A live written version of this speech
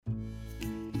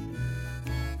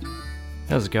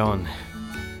How's it going?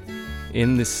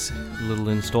 In this little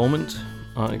installment,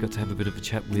 I got to have a bit of a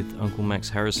chat with Uncle Max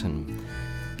Harrison,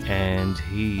 and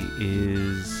he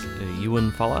is a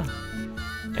Yuin fella,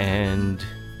 and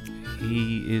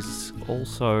he is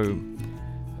also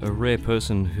a rare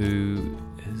person who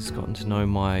has gotten to know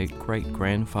my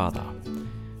great-grandfather.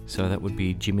 So that would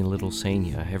be Jimmy Little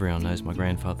Sr. Everyone knows my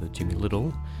grandfather, Jimmy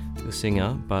Little, the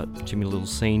singer, but Jimmy Little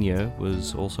Sr.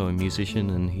 was also a musician,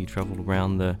 and he travelled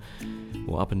around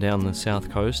up and down the south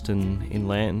coast and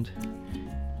inland.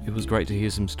 It was great to hear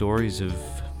some stories of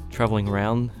travelling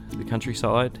around the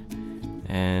countryside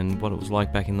and what it was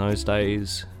like back in those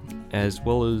days, as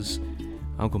well as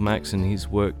Uncle Max and his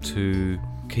work to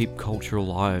keep culture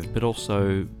alive, but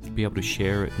also be able to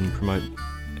share it and promote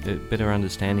a better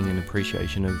understanding and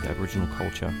appreciation of Aboriginal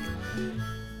culture.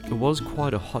 It was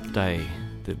quite a hot day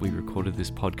that we recorded this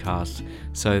podcast,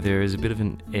 so there is a bit of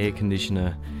an air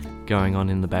conditioner going on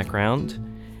in the background.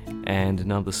 And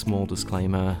another small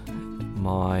disclaimer,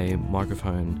 my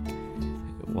microphone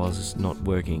was not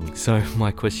working, so my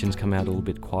questions come out a little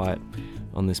bit quiet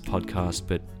on this podcast,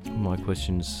 but my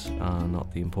questions are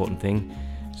not the important thing.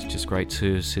 It's just great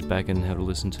to sit back and have a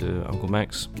listen to Uncle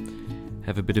Max,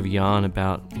 have a bit of a yarn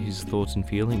about his thoughts and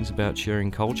feelings about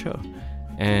sharing culture,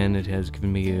 and it has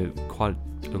given me quite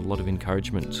a lot of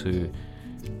encouragement to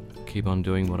keep on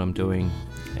doing what I'm doing.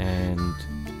 And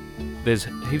there's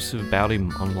heaps about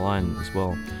him online as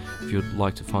well. If you'd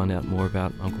like to find out more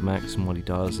about Uncle Max and what he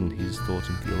does and his thoughts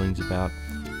and feelings about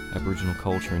Aboriginal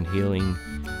culture and healing,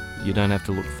 you don't have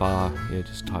to look far.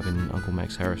 Just type in Uncle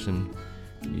Max Harrison.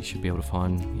 You should be able to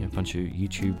find a bunch of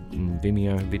YouTube and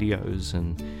Vimeo videos,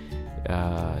 and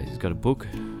he's got a book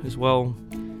as well.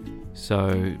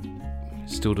 So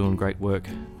still doing great work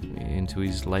into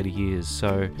his later years.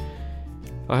 So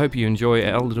I hope you enjoy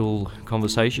our little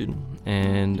conversation,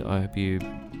 and I hope you're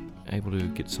able to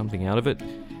get something out of it,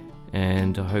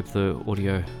 and I hope the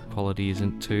audio quality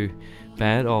isn't too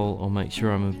bad. I'll make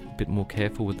sure I'm a bit more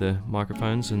careful with the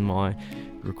microphones and my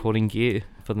recording gear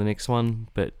for the next one.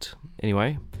 But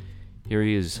anyway, here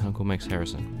he is, Uncle Max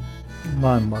Harrison.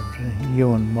 My mother,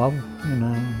 Yuin mob,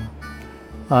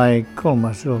 I call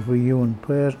myself a Yuin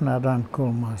person. I don't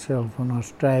call myself an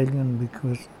Australian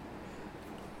because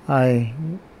I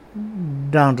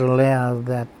don't allow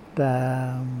that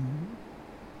to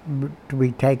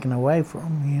be taken away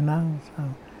from me,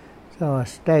 So I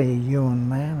stay a Yuin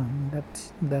man,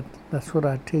 and that's what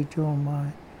I teach a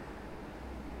lot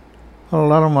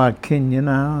of my kin,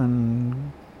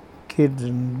 and kids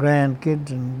and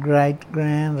grandkids and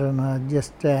great-grands, and I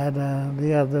just had,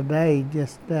 the other day,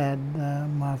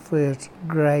 my first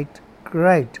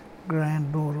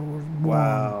great-great-granddaughter was born.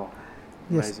 Wow.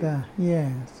 So,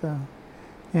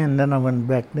 and then I went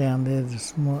back down there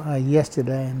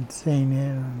yesterday and seen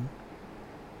her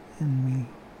and my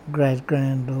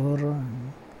great-granddaughter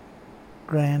and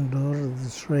granddaughter, the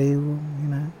three of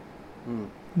them,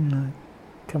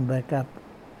 come back up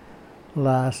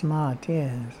last night,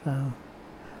 so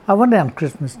I went down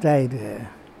Christmas Day down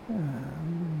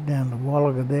to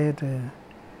Wallaga there to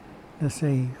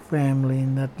see family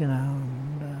and that,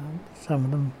 and some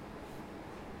of them,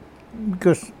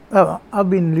 because I've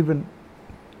been living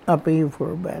up here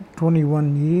for about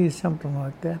 21 years, something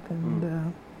like that,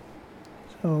 and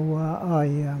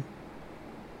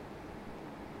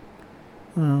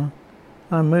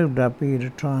I moved up here to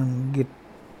try and get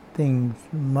things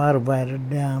motivated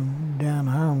down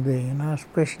home there,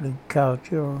 especially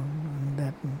culture and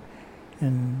that,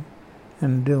 and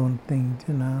doing things,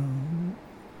 and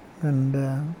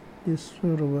just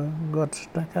sort of got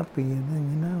stuck up here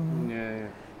then, Yeah.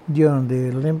 During the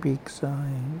Olympics, I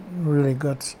really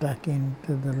got stuck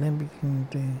into the Olympics,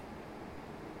 into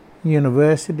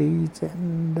universities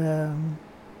and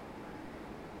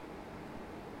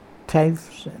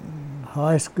TAFEs and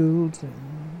high schools and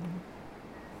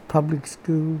public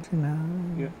schools,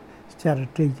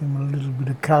 Started teaching them a little bit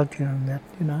of culture and that,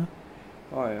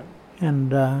 Oh yeah.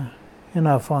 And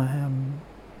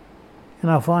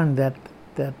I find that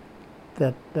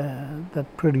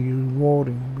pretty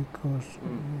rewarding because.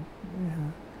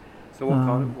 So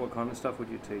what kind of stuff would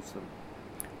you teach them?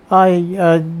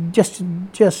 I just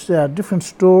different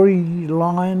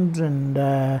storylines and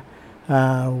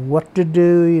what to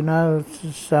do,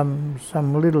 some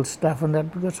little stuff and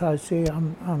that, because I say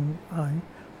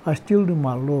I still do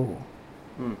my law,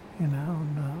 and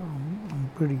I'm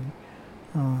pretty,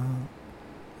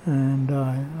 and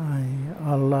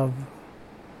I love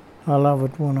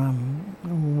it when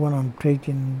I'm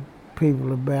teaching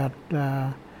people about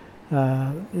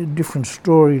different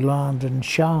storylines and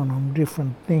showing them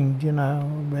different things,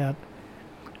 about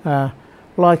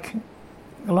like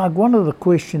like one of the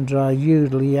questions I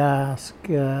usually ask,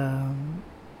 I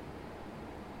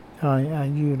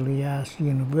usually ask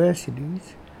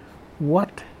universities,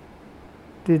 what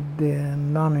did the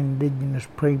non-Indigenous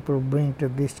people bring to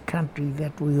this country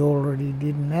that we already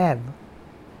didn't have?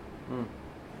 Mm.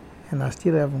 And I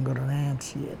still haven't got an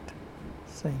answer yet.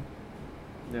 See?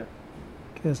 Yeah.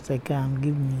 Because they can't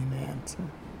give me an answer,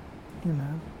 you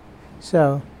know.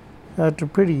 So it's a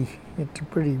pretty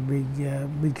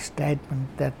big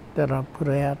statement that I put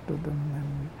out to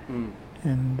them,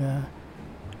 and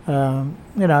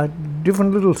you know,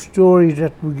 different little stories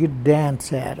that we get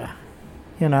dance out of,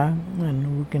 you know,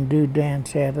 and we can do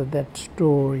dance out of that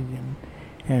story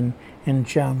and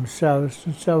show them. So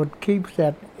it keeps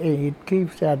that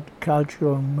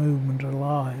cultural movement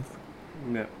alive.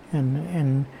 Yeah.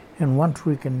 And once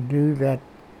we can do that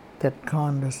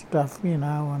kind of stuff, you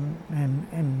know,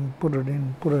 and put it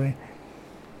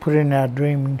in our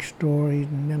dreaming stories,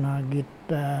 and then I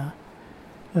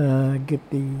get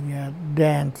the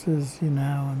dancers, you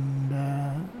know,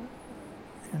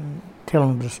 and tell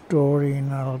them the story,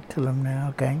 and I'll tell them now,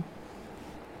 okay,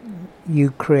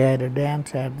 you create a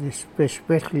dance out of this,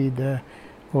 especially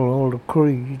all the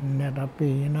crews and that up there,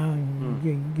 you know,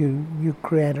 you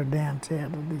create a dance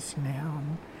out of this now,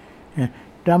 and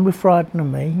don't be frightened of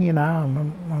me, you know.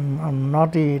 I'm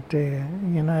not here to,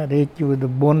 you know, hit you with a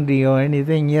bundi or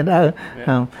anything, you know.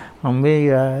 Yeah. I'm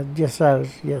here just to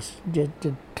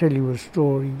tell you a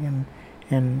story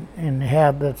and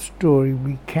how that story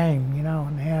became, you know,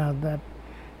 and how that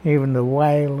even the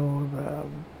whale or the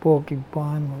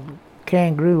porcupine or the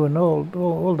kangaroo and all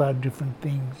those different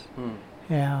things,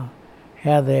 how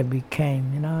they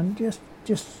became, you know, and just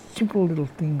simple little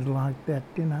things like that,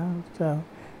 you know.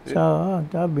 So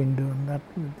I've been doing that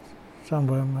with some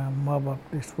of my mob up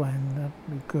this way and that,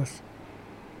 because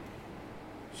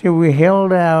see, we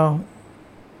held our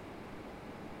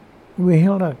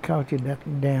culture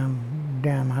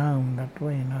down home that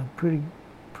way, you know, pretty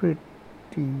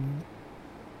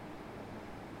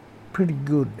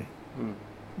good. You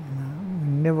know, we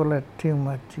never let too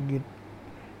much get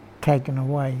taken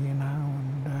away, you know,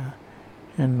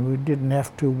 and we didn't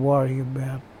have to worry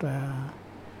about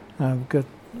because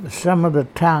some of the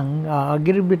tongue, I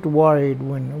get a bit worried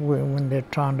when they're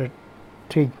trying to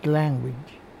teach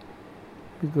language,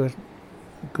 because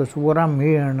what I'm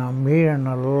hearing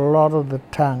a lot of the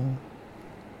tongue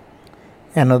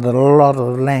and a lot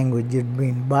of the language is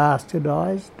being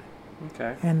bastardized.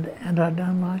 Okay. And I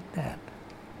don't like that.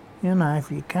 You know, if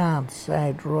you can't say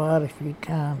it right, if you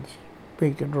can't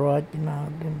speak it right, you know,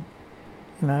 then,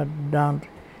 you know, don't.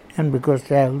 And because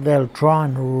they'll try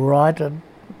and write it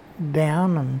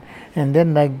down, and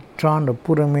then they trying to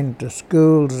put them into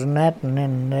schools and that, and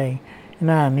then they, you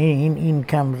know, and in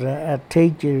comes a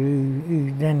teacher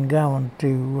who's then going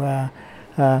to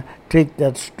take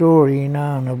that story, you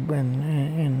know,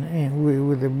 and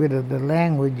with a bit of the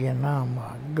language, and oh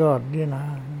my God, you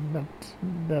know,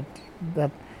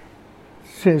 that.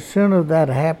 So as soon as that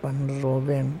happens, well,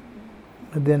 then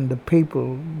the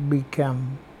people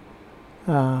become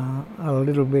a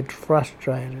little bit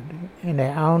frustrated, and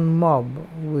our own mob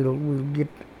will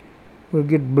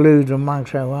get blues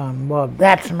amongst our own mob.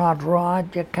 That's not right.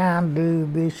 You can't do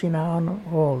this, you know, and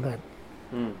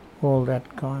all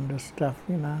that kind of stuff,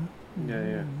 you know.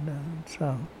 Yeah. And,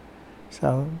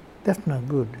 so that's not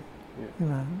good. Yeah. You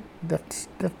know,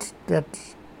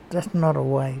 that's not a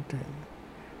way to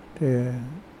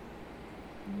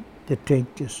teach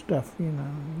this stuff, you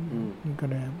know. You've got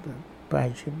to have the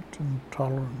patience and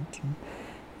tolerance, and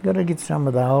you've got to get some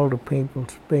of the older people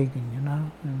speaking, you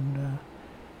know, and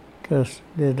because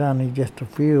there's only just a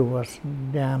few of us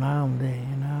down home there,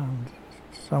 you know, and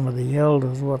some of the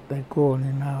elders, what they call,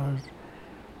 you know, is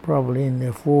probably in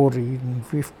their 40s and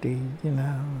 50s, you know,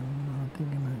 and I'm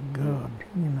thinking, oh God,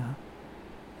 you know,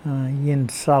 you're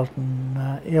insulting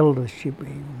eldership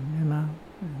even, you know,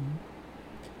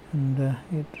 and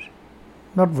it's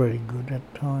not very good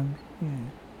at times, yeah.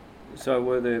 So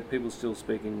were there people still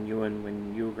speaking Yuin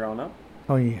when you were growing up?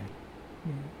 Oh yeah.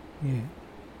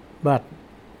 But,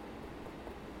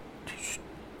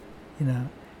 you know,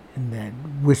 and they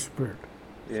whispered.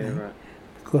 Yeah, see? right.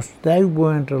 Because they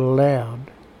weren't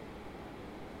allowed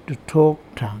to talk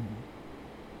tongue,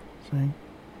 see,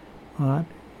 right?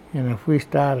 And if we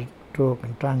started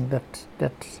talking tongue,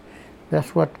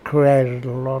 that's what created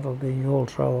a lot of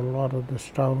the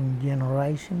stolen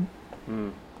generation.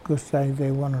 Because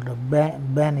they wanted to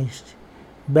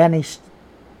banish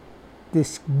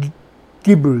this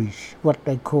gibberish, what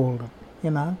they called it, you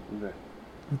know. Yeah.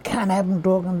 We can't have them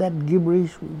talking that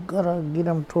gibberish. We've got to get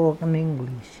them talking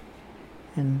English.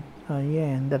 And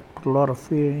and that put a lot of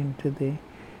fear into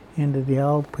the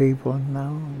old people, you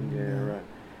know.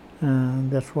 Right.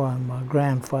 That's why my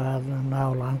grandfather and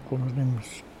old uncle and them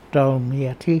told me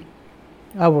that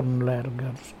I wasn't allowed to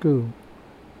go to school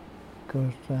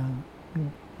because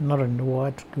not in the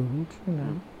white schools, you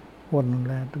know. Wasn't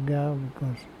allowed to go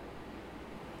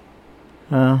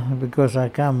because I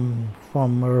come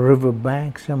from a river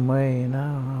bank somewhere, you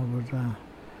know.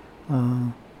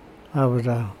 I was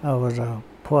a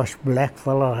posh black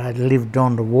fellow. I lived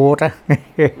on the water,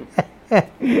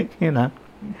 you know.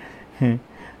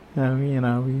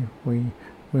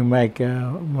 We make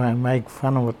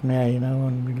fun of it now, you know,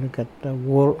 when we look at the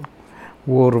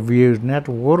water views. Not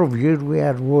water views. We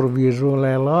had water views all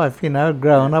our life, you know,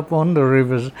 growing up on the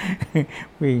rivers.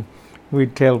 we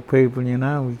tell people, you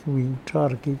know, we try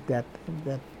to keep that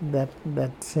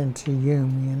sense of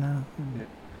humour, you know. Yeah.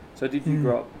 So did you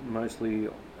grow up mostly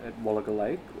at Wallaga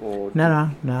Lake, or?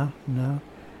 No.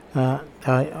 I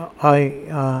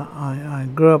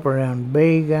grew up around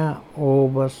Bega,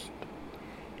 August,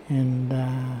 and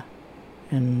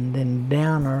then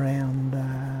down around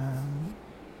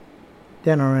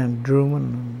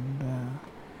Drummond,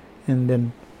 and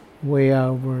then way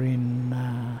over in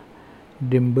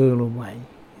Dimboola way.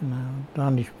 You know, I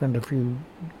only spent a few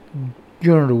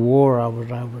during the war. I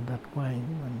was over that way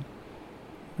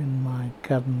when my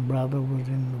cousin brother was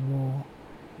in the war,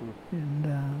 and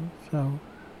so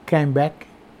came back,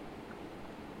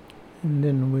 and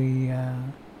then we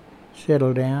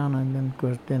settled down, and then, of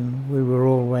course, then we were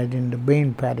always in the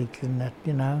bean paddocks and that,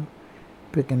 you know,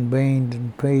 picking beans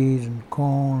and peas and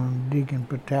corn and digging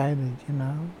potatoes, you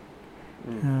know.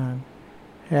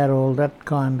 Had all that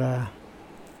kind of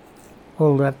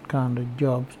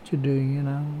jobs to do, you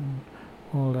know,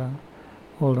 and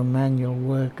all the manual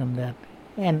work and that,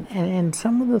 and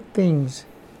some of the things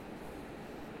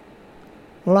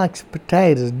like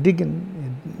potatoes,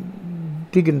 digging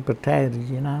potatoes,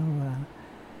 you know.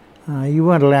 You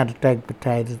weren't allowed to take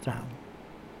potatoes home,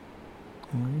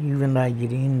 even though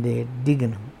you're in there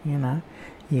digging them, you know.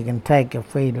 You can take a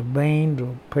feed of beans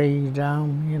or peas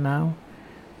home, you know,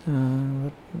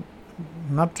 but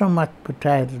not so much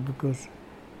potatoes, because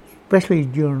especially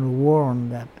during the war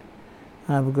and that,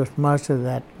 because most of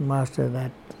that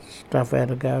stuff had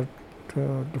to go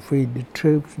to feed the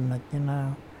troops and that, you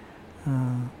know.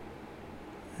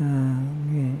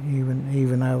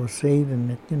 Even overseas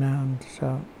and it, you know, and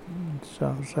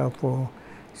so forth.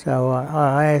 So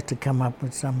I had to come up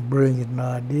with some brilliant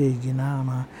ideas, you know,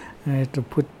 and I had to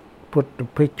put the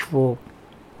pitchfork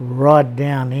right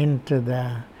down into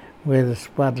where the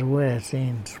spuds were, see,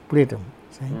 and split them,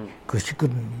 see, because you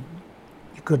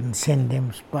couldn't send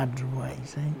them spuds away,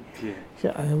 see. Yeah.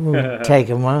 So we would take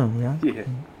them home, you know. Yeah.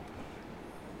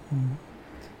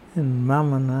 And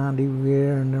Mum and Auntie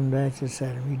Vera and them days just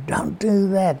said to me, "Don't do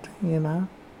that," you know.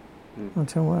 I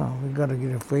said, "Well, we've got to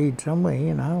get a feed somewhere,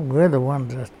 you know. We're the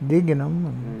ones that's digging them,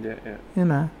 and you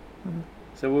know."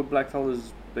 So were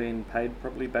blackfellas being paid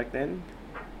properly back then?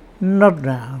 Not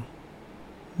now.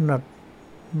 Not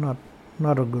a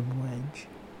good wage.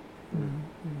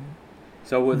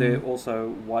 So were there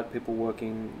also white people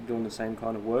doing the same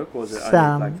kind of work, or was it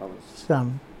only blackfellas?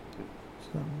 Some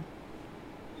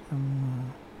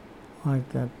like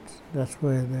that. That's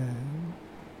where the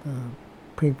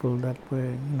people that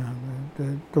were, you know,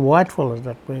 the white fellas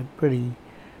that were pretty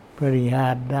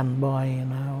hard done by, you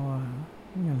know.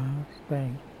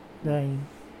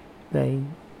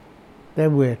 They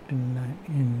worked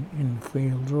in the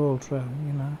fields also,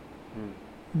 you know.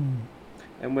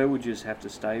 And where would you just have to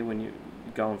stay when you're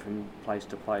going from place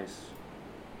to place?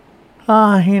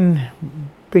 In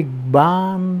big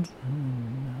barns,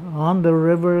 on the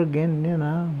river again, you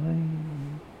know,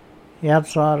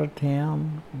 outside of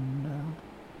town.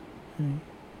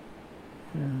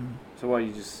 So why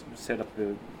you just set up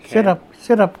the camp?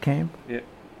 Set up camp. Yeah.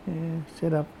 Yeah,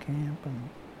 set up camp,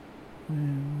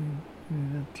 and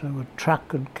so a truck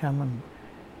could come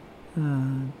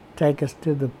and take us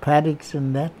to the paddocks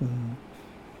and that, and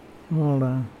all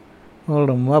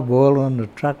the mob all on the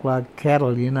truck like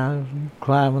cattle, you know,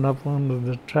 climbing up onto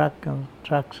the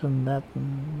trucks and that,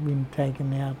 and being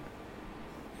taken out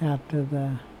to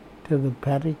the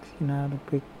paddocks, you know, to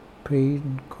pick peas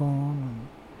and corn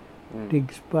and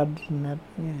dig spuds and that.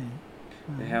 Yeah.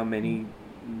 How many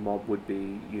mob would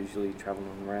be usually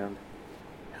travelling around?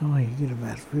 Oh, you get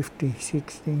about 50,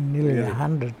 60, nearly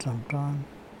 100 sometimes,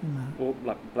 you know. Or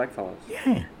like blackfellas?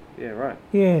 Yeah. Yeah, right.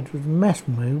 Yeah, it was mass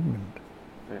movement.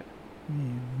 Yeah.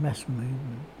 Yeah, mass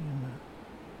movement, you know.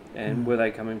 And were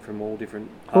they coming from all different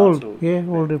parts?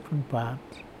 All different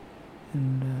parts.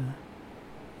 And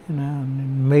you know, and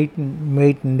then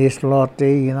meeting this lot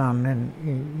there, you know, and then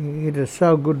it is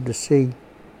so good to see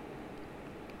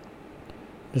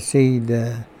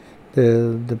the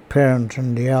parents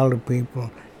and the older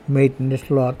people meeting this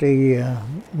lot there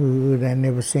who they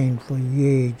never seen for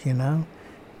years, you know,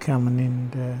 coming in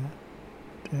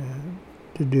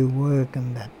to do work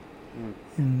and that.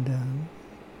 And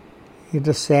it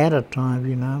is sad at times,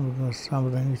 you know, because some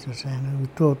of them used to say, we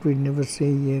thought we'd never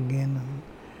see you again, and,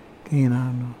 you know,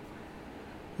 and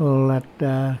all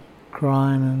that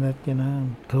crying and that, you know,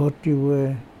 and thought you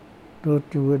were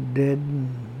dead, and,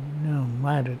 you know,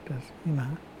 made it, you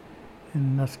know.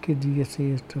 And us kids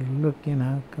used to look, you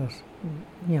know, because,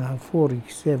 you know,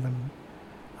 47,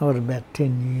 I was about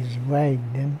 10 years of age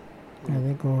then, I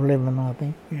think, or 11, I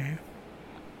think, yeah.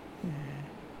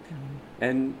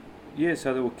 And yeah,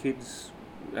 so there were kids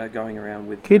going around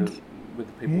with Kids. with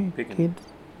the people picking Kids,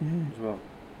 yeah. as well.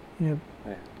 Yep.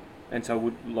 Yeah. And so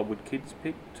would kids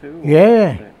pick too?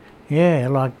 Or? Yeah,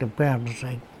 like the parents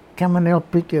say, come and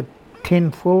help pick a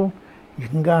tin full, you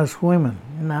can go swimming,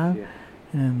 you know. Yeah.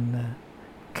 And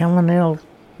come and help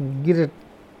get a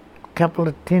couple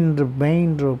of tins of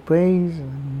beans or peas,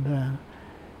 and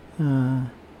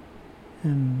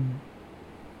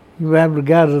you were able to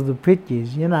go to the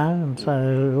pictures, you know, and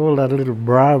so all that little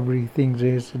bribery things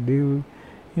they used to do,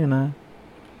 you know.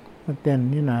 But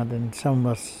then, you know, then some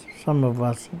of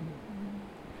us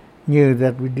knew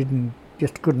that we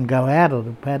just couldn't go out of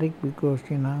the paddock because,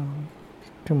 you know,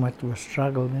 too much of a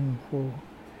struggle then for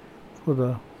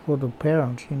the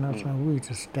parents, you know, so we used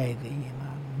to stay there, you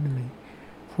know, really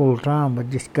full time, but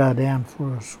just go down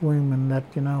for a swim and that,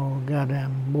 you know, or go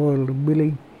down and boil the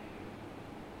billy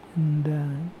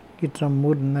and get some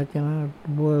wood and that, you know,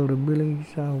 boil the billy.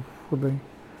 So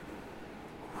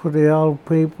for the old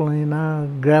people, you know,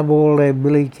 grab all their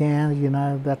billy cans, you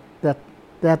know, that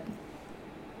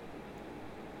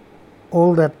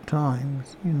all that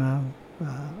times, you know,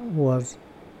 was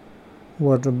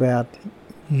about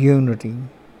unity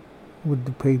with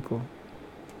the people,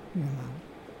 you know.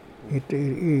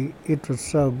 It was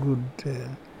so good to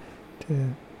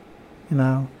you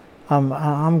know.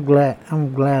 I'm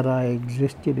glad I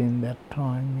existed in that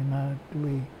time, you know,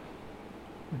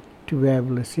 to be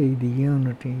able to see the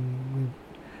unity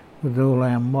with all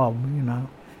our mob, you know.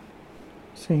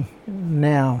 See,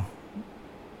 now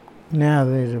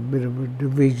there's a bit of a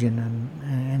division,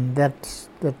 and that's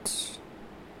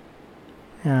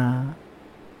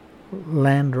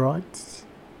land rights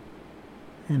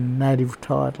and native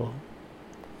title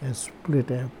has split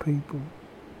our people.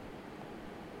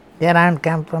 They don't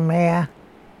come from here.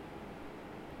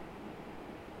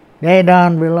 They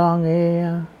don't belong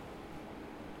here.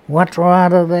 What right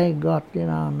have they got, you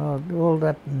know, and all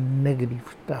that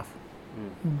negative stuff,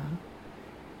 you know.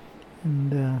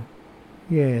 And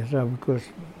yeah, so because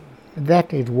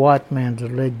that is white man's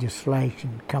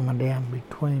legislation coming down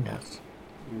between us.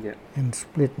 Yeah. And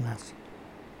splitting us,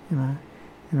 you know.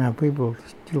 You know, people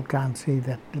still can't see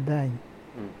that today.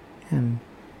 And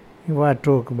if I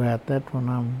talk about that when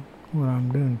I'm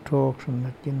doing talks and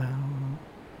that, you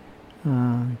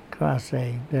know, Christ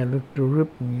say they look to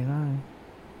rip me, you know.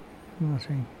 And I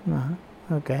say, no,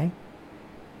 okay.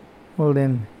 Well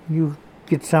then you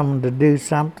get someone to do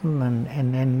something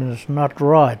and it's not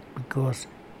right because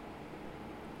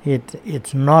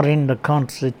it's not in the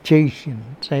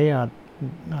Constitution. See, I'll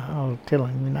tell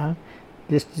him, you know,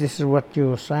 this is what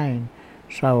you're saying.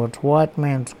 So it's white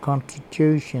man's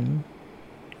constitution,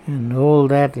 and all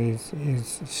that is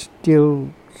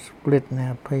still splitting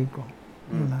our people,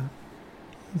 you know.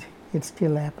 It's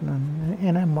still happening,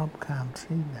 and our mob can't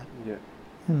see that, you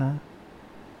know.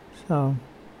 So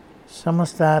some are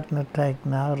starting to take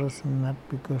notice and that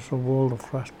because of all the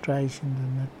frustrations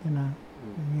and that, you know.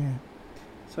 Yeah.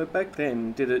 So back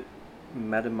then, did it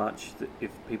matter much that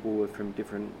if people were from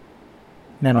different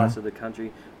No. parts of the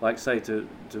country, like say to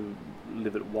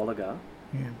live at Wallaga,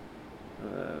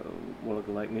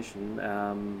 Wallaga Lake Mission,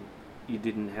 you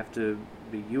didn't have to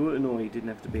be Yuin or you didn't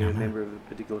have to be a member of a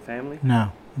particular family?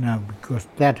 No, because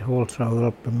that also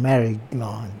helped the marriage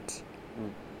lines.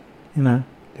 You know,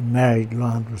 the marriage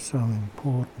line was so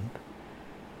important.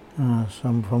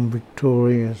 Some from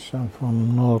Victoria, some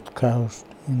from North Coast,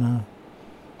 you know,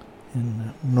 and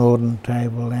the Northern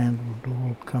Tableland would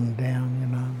all come down, you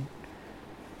know,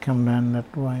 come down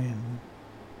that way and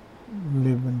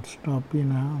live and stop, you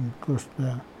know, and of course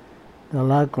the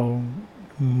local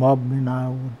mob, you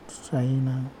know, would say, you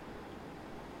know,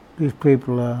 these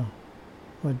people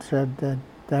would said that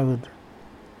they would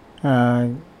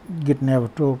get and have a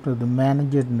talk to the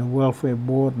managers and the welfare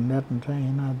board and that and say,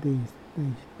 you know,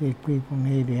 these people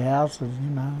need houses, you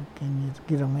know, can you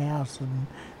get them houses? And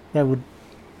they would,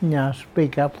 you know,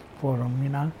 speak up for them, you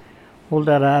know. All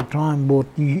that hard time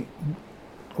brought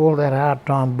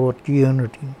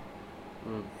unity,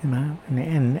 you know,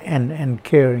 and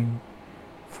caring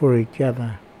for each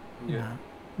other. Yeah.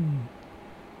 You know.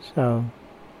 So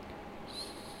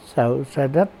that was a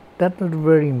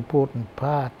very important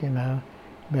part, you know,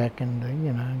 back in the,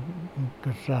 you know,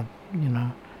 because you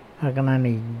know, I can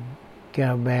only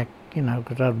go back, you know,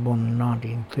 because I was born in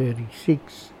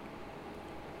 1936.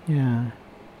 Yeah,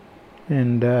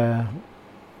 and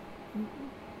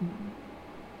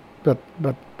but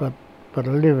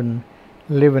living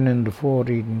in the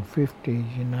 40s and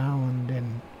 50s, you know,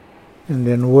 and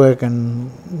then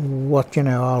watching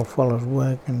our old fellas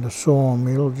work in the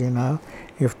sawmills, you know.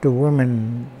 If the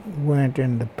women weren't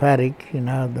in the paddock, you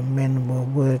know, the men were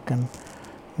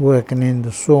working in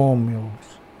the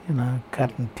sawmills, you know,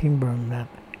 cutting timber and that,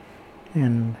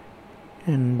 and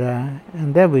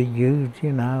they were used,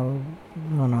 you know,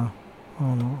 on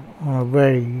a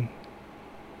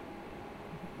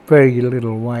very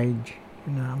little wage,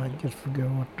 you know. And I just forget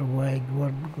what the wage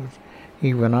was, because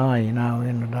even I, you know,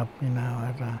 ended up, you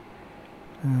know, as a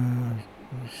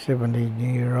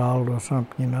 70-year-old or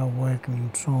something, you know, working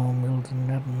in sawmills and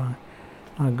that, and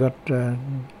I got to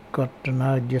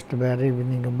know just about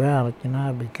everything about it, you know.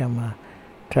 I became a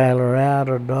tailor out,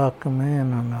 a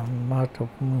dockman, and most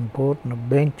important, a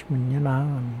benchman, you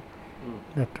know, and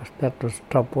that was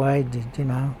top wages, you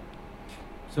know.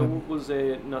 So was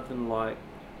there nothing like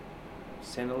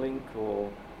Centrelink or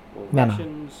No.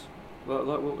 rations? Well,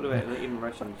 like, what about even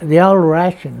rations? The old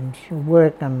rations,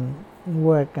 working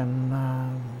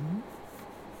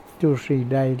 2 or 3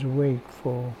 days a week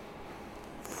for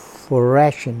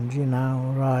rations, you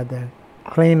know, either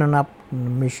cleaning up in the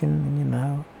mission, you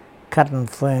know, cutting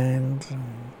ferns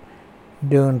and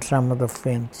doing some of the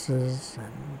fences,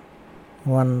 and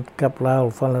couple of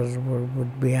old fellas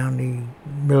would be only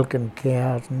milking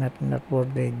cows, and that was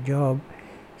their job.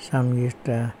 Some used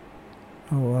to,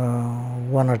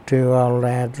 1 or 2 old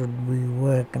lads would be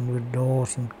working with the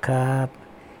horse and cart,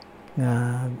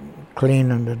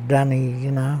 cleaning the dunnies,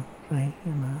 you know,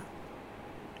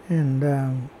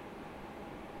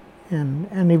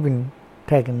 and even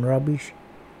taking rubbish,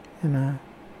 you know,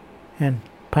 and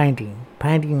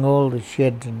painting all the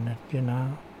sheds and that, you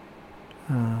know,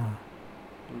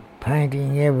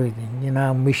 painting everything, you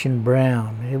know, mission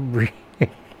brown, every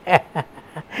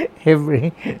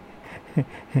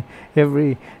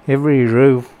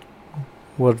roof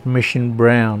was mission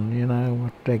brown, you know,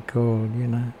 what they called, you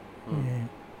know. Yeah.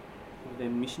 Were there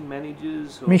mission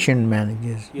managers? Or? Mission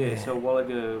managers. Yeah, so a while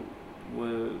ago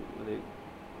were there,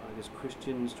 I guess,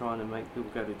 Christians trying to make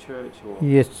people go to church? Or?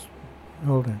 Yes,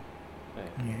 all that.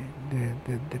 Yeah. Yeah,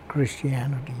 the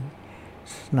Christianity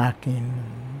snuck in.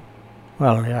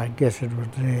 Well, I guess it was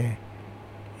there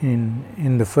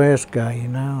in the first guy, you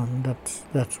know, and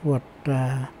that's what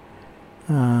the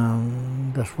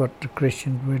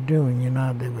Christians were doing, you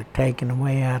know. They were taking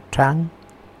away our tongue,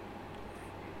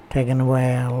 taking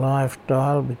away our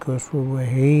lifestyle because we were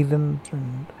heathens,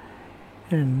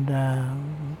 and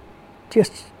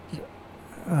just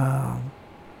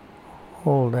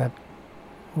all that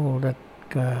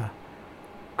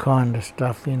kind of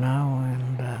stuff, you know,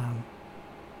 and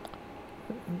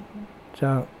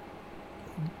so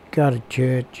go to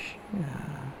church.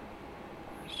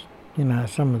 You know,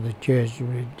 some of the churches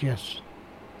were just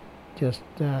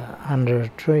under a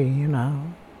tree, you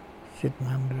know, sitting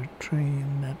under a tree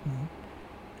and that,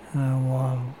 and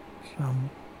while some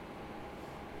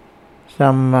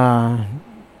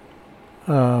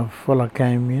fella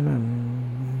came in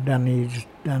and done his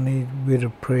bit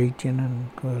of preaching, and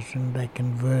of course, and they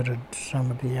converted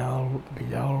some of the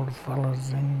old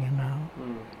fellas in, you know,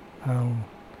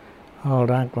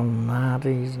 old uncle and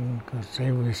aunties, and because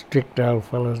they were strict old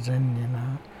fellas in, you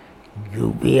know.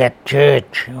 You be at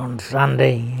church on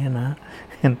Sunday, you know,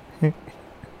 and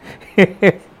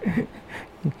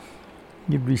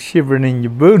you'd be shivering in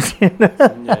your boots, you know.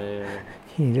 Yeah.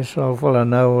 This old fella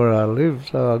know where I live,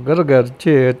 so I've got to go to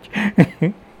church,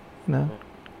 you know.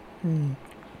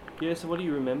 Yeah, so what do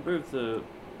you remember of the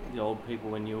old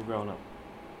people when you were growing up?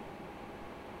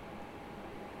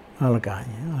 Well, look, I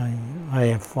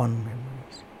have fond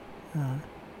memories.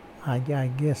 I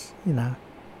guess, you know,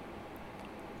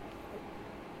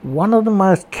 one of the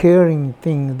most caring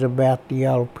things about the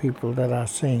old people that I've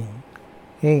seen,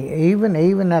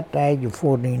 even at the age of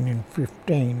 14 and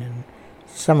 15, and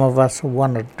some of us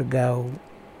wanted to go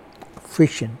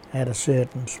fishing at a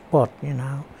certain spot, you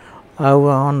know, over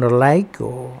on the lake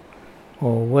or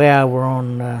way over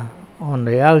on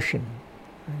the ocean,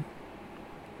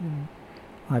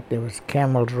 Like there was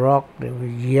Camel's Rock, there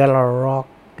was Yellow Rock,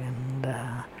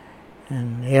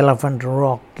 and Elephant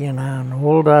Rock, and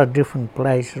all those different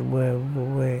places where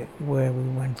we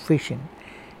went fishing.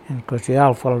 And of course the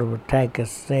old fellow would take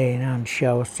us there, and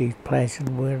show us these places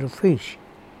where to fish.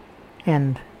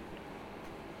 And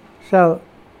so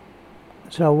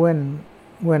when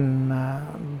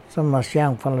some of us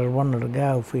young fellas wanted to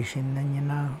go fishing,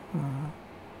 then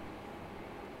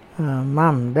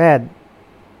Mum, Dad,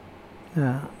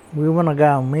 we want to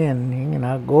go, me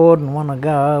and Gordon want to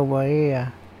go over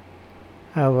here,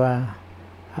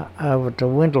 over to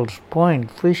Windles Point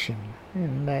fishing.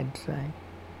 And they'd say,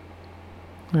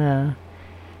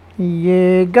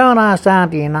 yeah, go and ask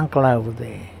Auntie and Uncle over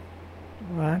there.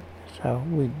 Right? So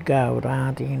we'd go to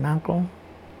Auntie and Uncle,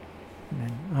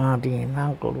 and Auntie and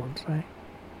Uncle would say,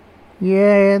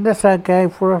 yeah, that's okay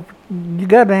for us. You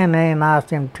go down there and ask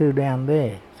them two down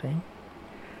there, see?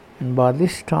 And by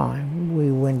this time,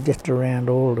 we went just around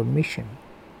all the mission,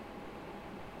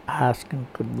 asking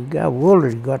could we go. We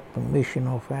already got permission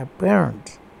off our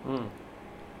parents.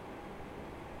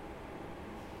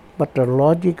 But the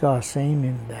logic I seen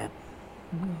in that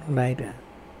later,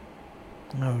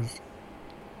 I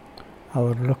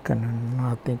was looking and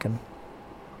I was thinking,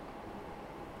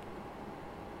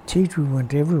 geez, we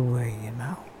went everywhere,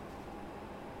 Now,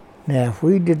 if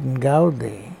we didn't go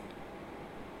there,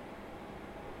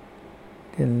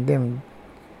 then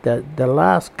the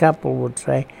last couple would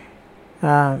say,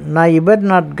 no, you better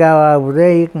not go over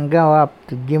there, you can go up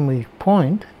to Jimmy's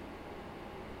Point.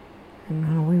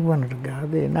 No, we wanted to go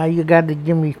there. Now you got to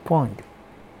Jimmy's Point,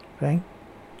 right?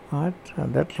 Right? So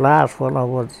that last fellow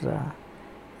was,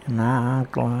 and our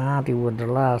uncle and auntie were the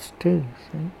last two,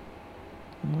 see?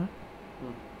 Right?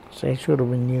 So they sort of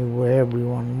knew where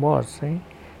everyone was, see?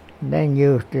 And they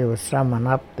knew if there was someone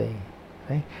up there,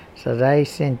 see? So they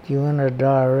sent you in a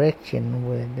direction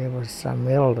where there was some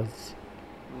elders,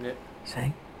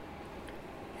 see?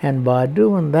 And by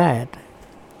doing that,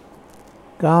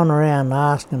 going around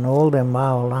asking all them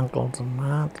old uncles and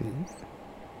aunties,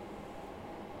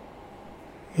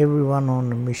 everyone on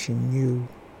the mission knew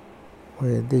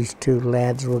where these two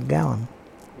lads were going.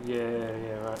 Yeah,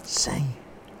 right. See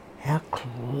how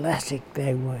classic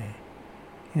they were,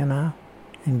 and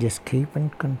just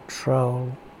keeping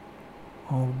control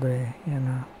of their,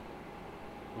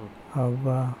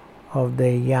 of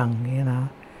their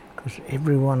young, because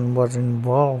everyone was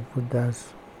involved with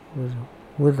us,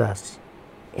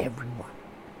 everyone,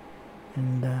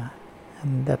 and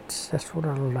that's what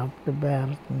I loved about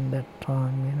it in that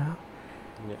time,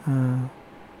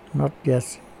 not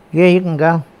just you can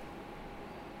go,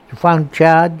 you found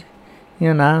charge,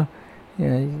 that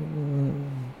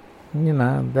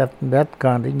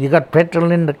kind of. You got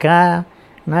petrol in the car,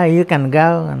 now you can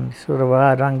go, and sort of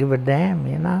I don't give a damn,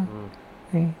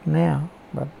 now,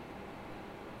 but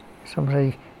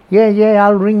somebody. Yeah,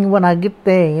 I'll ring you when I get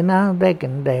there,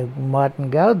 they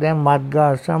mightn't go, they might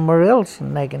go somewhere else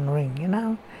and they can ring,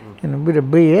 and a bit of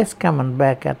BS coming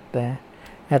back at the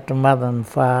mother and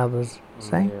father's,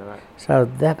 see? Yeah, right. So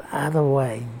that other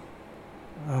way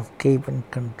of keeping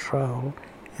control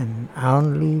and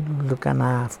only looking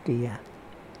after you.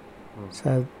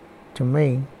 So to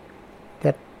me,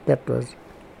 that was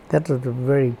a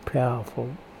very powerful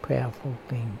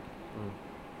thing.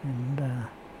 And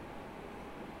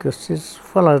because this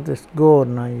fellow, this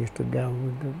Gordon, I used to go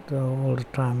with all the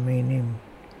time, me and him,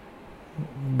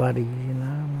 buddies, and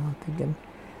I'm thinking,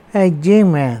 hey,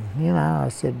 G-Man, I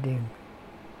said to him,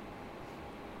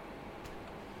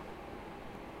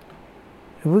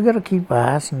 have we got to keep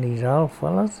asking these old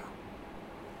fellas?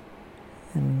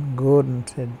 And Gordon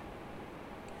said,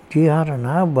 gee, I don't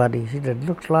know, buddy. He said, it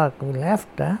looks like we'll have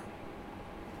to.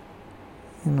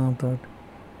 I thought,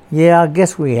 yeah, I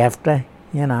guess we have to,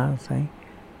 see.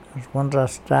 Because once I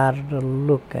started to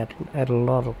look at a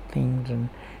lot of things and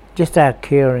just how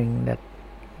caring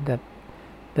that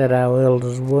our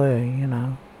elders were,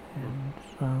 and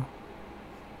so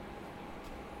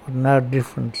with no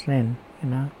difference then,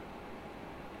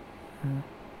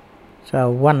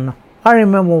 So I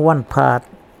remember one part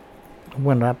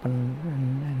went up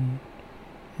and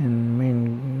me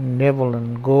and Neville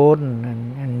and Gordon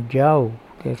and Joe,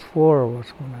 there's four of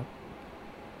us went up.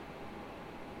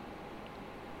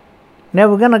 Now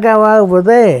we're going to go over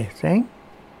there, see?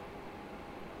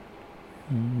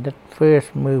 And that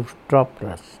first move stopped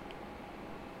us.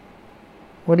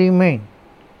 What do you mean?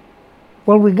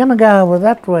 Well, we're going to go over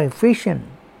that way fishing.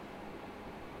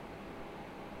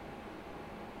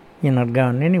 You're not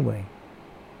going anyway.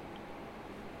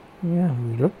 Yeah,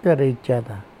 we looked at each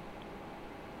other.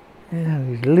 Yeah,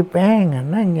 his lip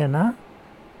hanging then,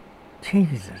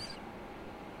 Jesus.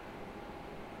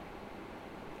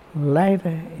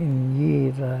 Later in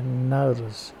years I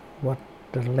noticed what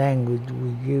the language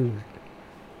we used.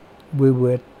 We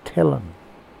were telling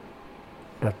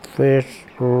that first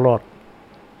lot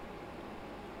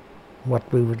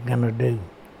what we were going to do.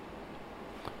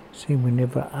 See, we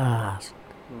never asked,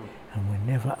 and we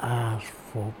never asked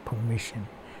for permission.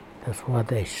 That's why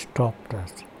they stopped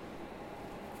us.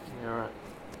 Yeah, right.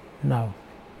 No,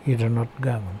 you're not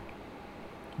going.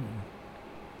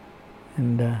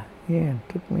 And yeah, it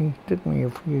took me a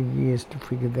few years to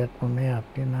figure that one out,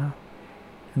 you know.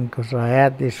 And because I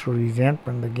had this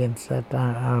resentment against that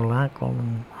old uncle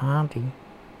and auntie.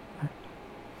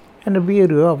 And the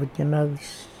beauty of it, you know,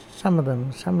 some of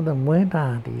them weren't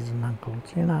aunties and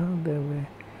uncles, you know.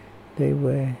 They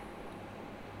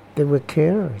were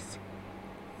carers,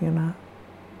 you know.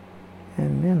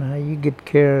 And you know, you get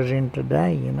carers in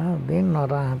today, you know, they're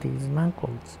not aunties and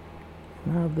uncles,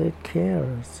 you know, they're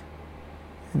carers.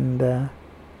 And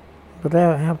but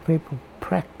our people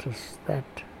practice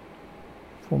that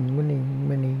for many,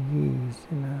 many years,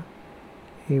 you know.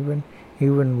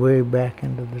 Even way back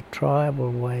into the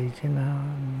tribal ways, you know,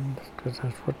 because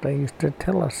that's what they used to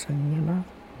tell us, and you know,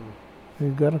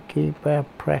 we've got to keep our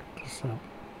practice up.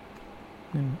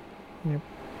 And, yep.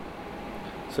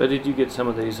 So did you get some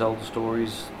of these old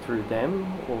stories through them,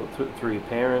 or through your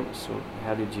parents, or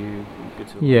how did you get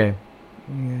to? Yeah.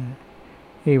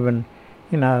 Even,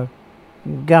 you know,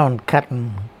 going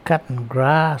cutting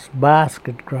grass,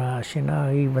 basket grass, you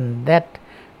know, even that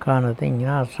kind of thing, you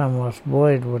know, some of us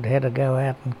boys would have to go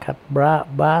out and cut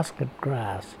basket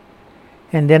grass.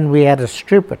 And then we had to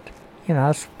strip it, you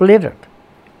know, split it.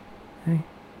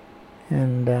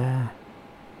 And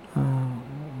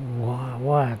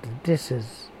why? This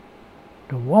is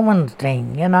the woman's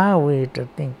thing, you know, we had to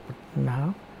think, but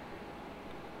no.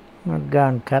 Not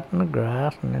going cutting the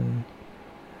grass and then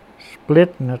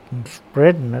splitting it and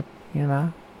spreading it, you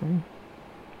know.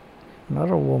 Not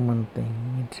a woman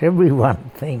thing, it's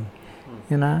everyone thing,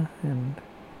 you know. And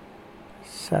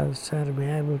so to be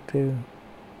able to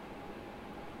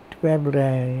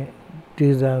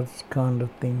do those kind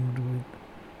of things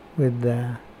with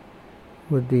the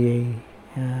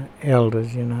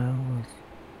elders, you know,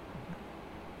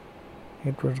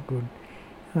 it was good.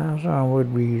 So I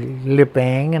would be lip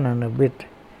hanging and a bit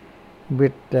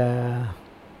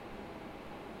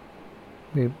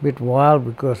wild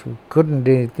because we couldn't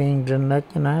do things and that,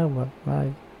 you know.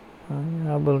 But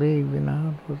I believe, you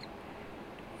know,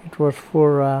 it was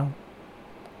for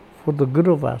the good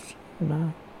of us, you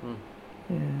know.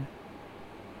 Yeah.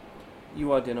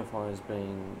 You identify as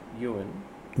being Yuin,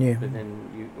 Yeah. but then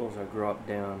you also grew up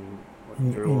down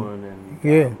Druin and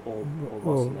yeah,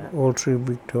 all through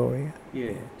Victoria.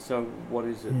 Yeah. So what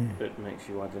is it that makes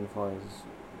you identify as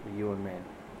a Yuin man?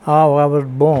 Oh, I was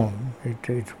born.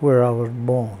 It's where I was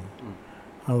born.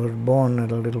 I was born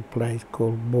at a little place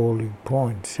called Bawley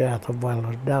Point, south of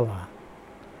Ulladulla,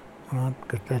 right?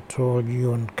 Because that's all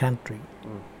Yuin country.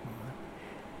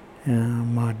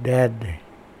 My dad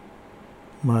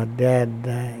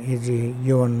is a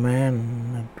Yuin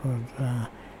man. That was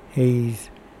his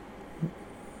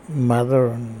mother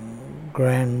and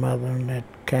grandmother, and that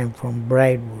came from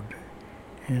Braidwood,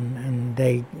 and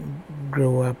they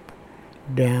grew up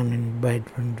down in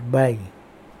Batemans Bay,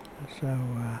 so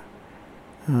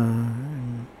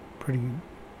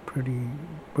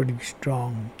pretty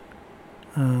strong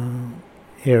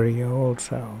area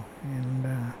also,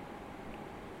 and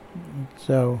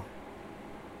so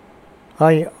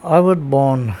I was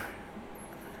born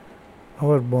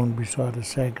beside a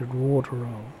sacred water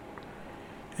hole,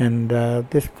 and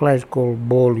this place called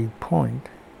Bawley Point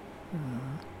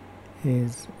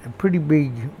is a pretty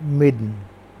big midden.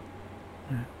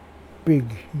 Big,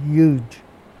 huge,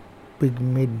 big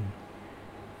midden,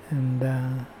 and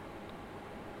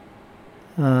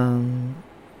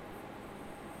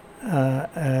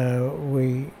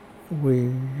we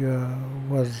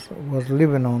was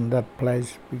living on that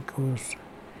place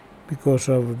because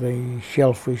of the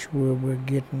shellfish we were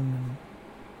getting, and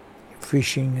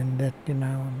fishing and that, you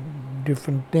know, and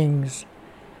different things.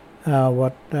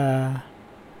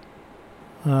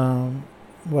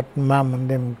 What Mum and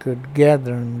them could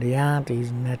gather, and the aunties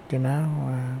and that, you know,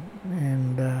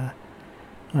 and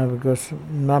because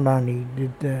not only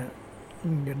did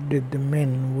the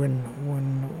men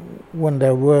when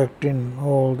they worked in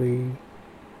all the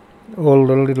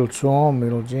little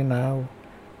sawmills, you know,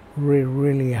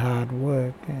 really hard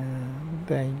work,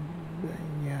 they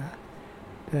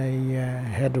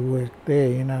had to work there,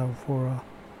 you know,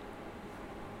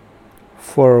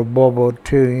 for a bob or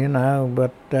two, you know,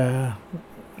 but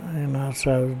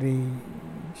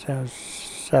so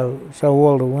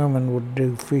all the women would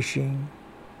do fishing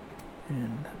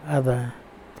and other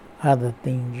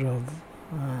things of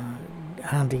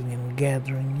hunting and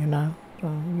gathering,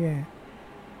 So yeah,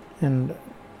 and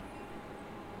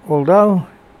although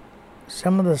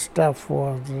some of the stuff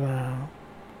was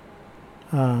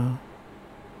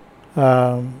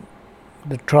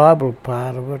the tribal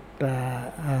part of it,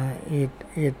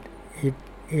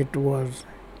 it was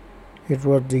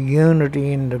the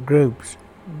unity in the groups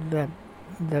that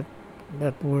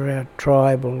were our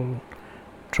tribal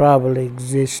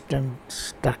existence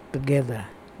stuck together,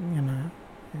 And,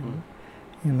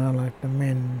 like the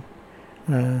men,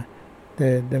 the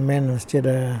men instead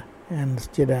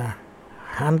of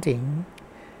hunting,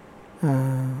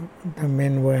 the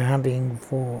men were hunting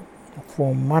for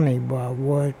money by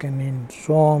working in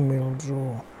sawmills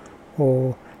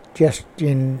or just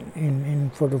in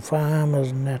for the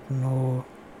farmers and that, or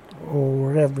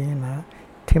whatever,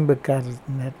 timber cutters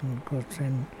and that, and of course,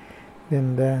 and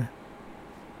then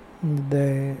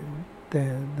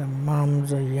the mums,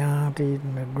 the aunties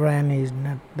and the grannies and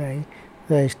that,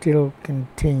 they still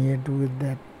continued with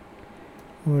that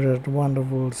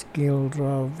wonderful skills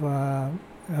of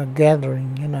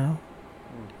gathering,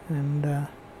 and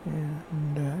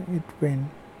it's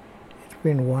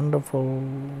been wonderful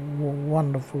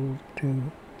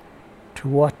to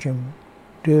watch him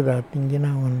do that thing,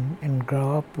 and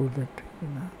grow up with it,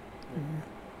 Yeah.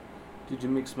 Did you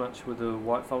mix much with the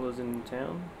white fellas in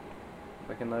town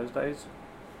back in those days?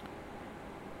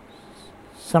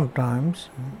 Sometimes,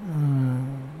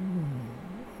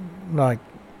 like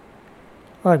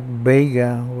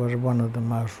Bega was one of the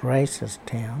most racist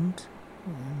towns,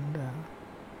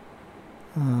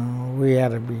 and we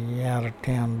had to be out of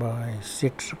town by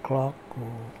 6 o'clock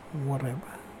or whatever.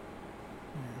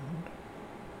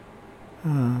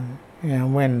 And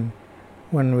when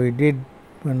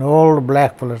all the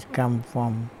blackfellas come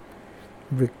from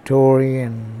Victoria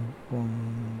and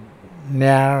from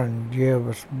Nowra and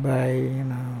Jervis Bay,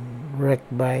 Wreck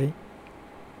Bay,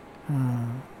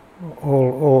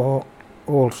 all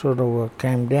sort of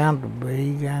came down to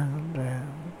Bega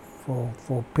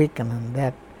for picking and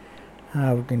that.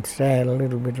 We can stay a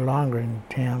little bit longer in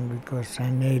town because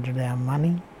they needed our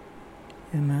money,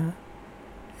 and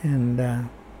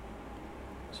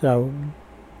so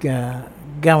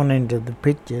going into the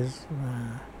pictures,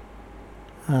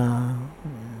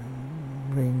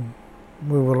 we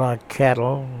were like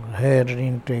cattle herded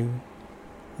into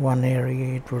one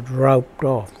area. It was roped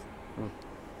off,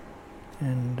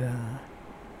 and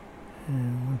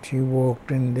when she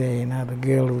walked in there, the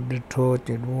girl with the torch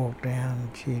would walk down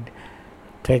and she'd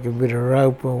take a bit of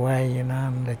rope away,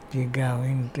 and let you go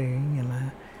into,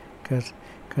 because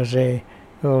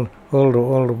all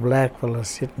the black fellas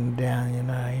sitting down,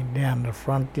 down the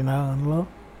front, and look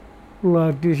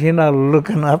like this,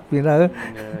 looking up, Yeah.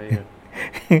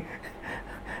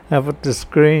 up at the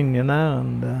screen,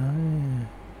 and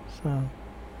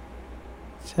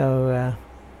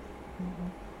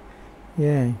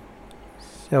yeah.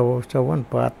 So one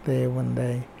part there when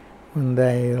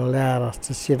they allowed us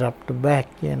to sit up the back,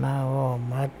 oh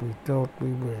mate, we thought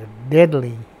we were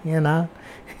deadly, we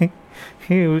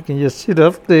can just sit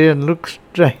up there and look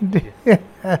straight.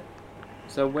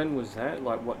 So when was that?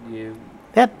 Like what year?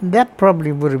 That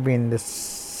probably would have been the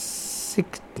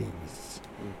 60s,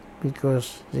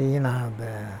 because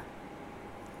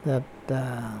that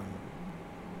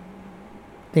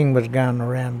thing was going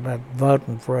around about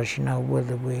voting for us,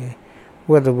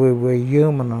 whether we were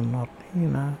human or not,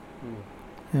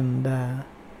 and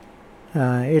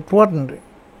it wasn't,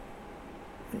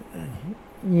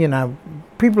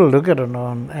 people look at it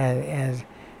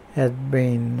as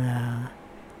being,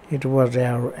 it was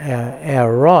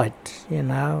our rights,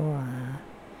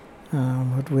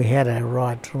 but we had our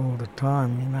rights all the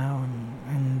time,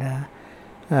 and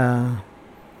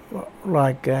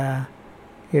like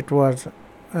it was,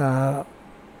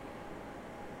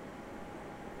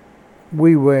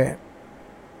 we were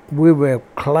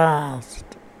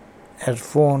classed as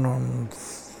fauna and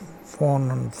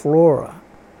flora,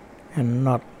 and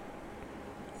not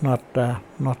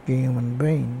human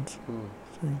beings.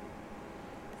 See?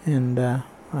 And I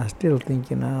still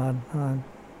think, I'd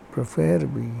prefer to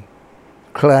be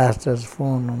classed as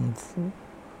fauna and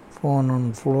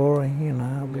flora,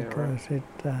 because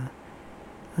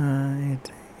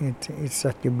it's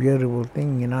such a beautiful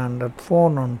thing, and that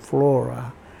fauna and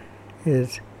flora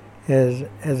has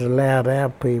allowed our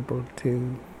people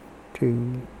to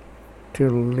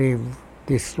live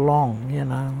this long,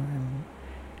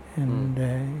 and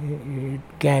it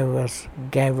gave our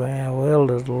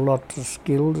elders lots of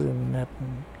skills in that,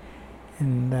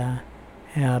 and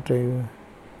how to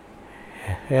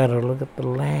look at the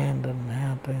land, and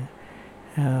how to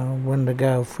when to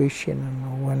go fishing,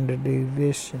 and when to do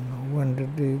this and when to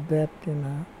do that,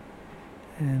 and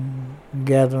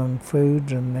gathering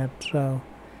foods and that. So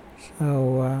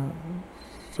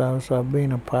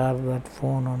being a part of that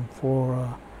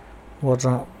 4-on-4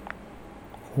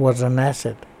 was an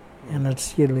asset, and it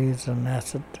still is an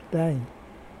asset today.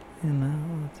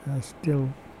 I still,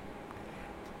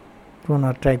 when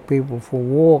I take people for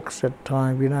walks at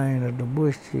times, into the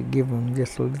bush, you give them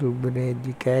just a little bit of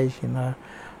education.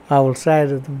 I will say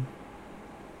to them,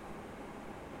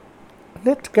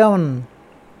 let's go and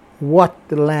watch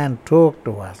the land talk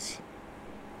to us.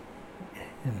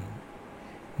 And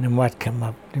they might come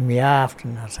up to me after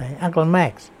and I'll say, Uncle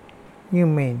Max, you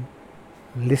mean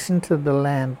listen to the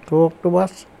land talk to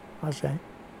us? I say,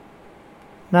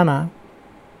 no.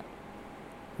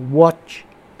 Watch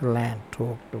the land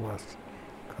talk to us.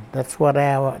 That's what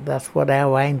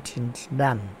our ancients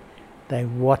done. They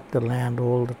watched the land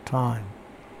all the time,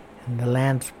 and the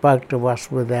land spoke to us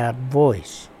without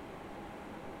voice.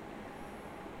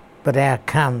 But how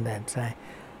come, they'd say?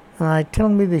 And I tell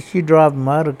me that you drive a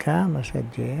motor car, and I said,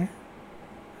 yeah.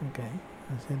 Okay.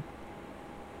 I said,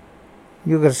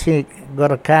 you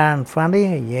got a car in front of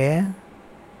you? Yeah.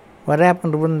 What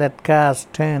happened when that car's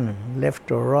turning,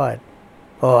 left or right?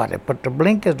 Oh, they put the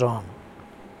blinkers on.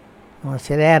 And I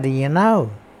said, how do you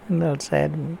know? And they'll say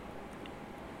to me,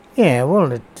 yeah,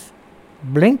 well, it's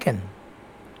blinking.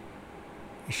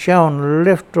 It's showing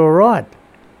left or right.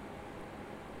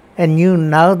 And you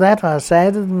know that? I say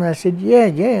to them, I said, yeah,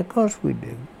 of course we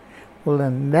do. Well,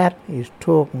 then that is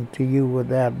talking to you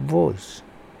without voice.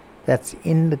 That's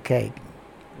indicating.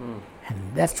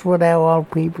 And that's what our old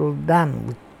people have done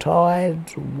with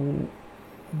tides,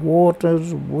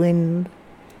 waters, wind,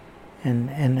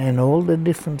 and all the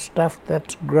different stuff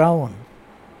that's growing.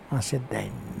 I said,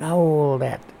 they know all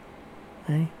that.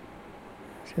 Eh? I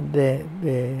said,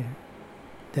 they're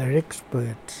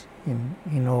experts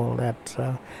in all that.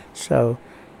 So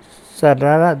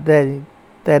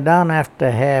they don't have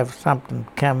to have something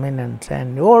come in and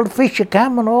saying, all the fish are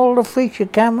coming,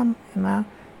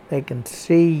 They can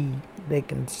see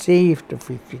if the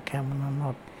fish are coming or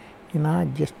not.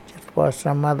 Just by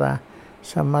some other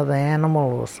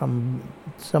animal or some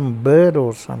bird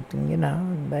or something,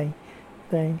 and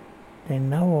they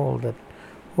know all that,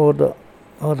 or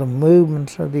the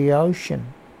movements of the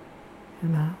ocean,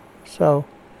 So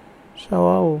the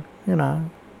old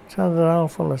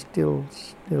fellas still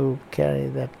carry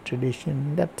that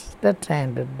tradition. That's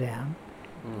handed down.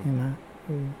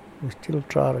 We still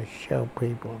try to show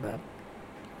people that.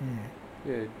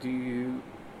 Yeah. Do you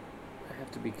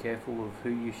have to be careful of who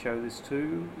you show this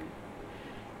to?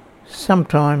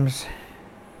 Sometimes.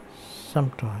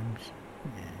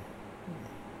 Yeah.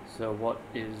 So what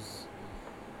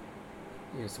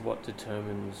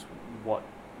determines what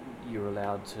you're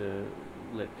allowed to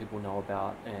let people know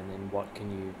about, and then what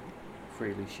can you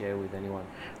freely share with anyone?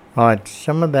 Right.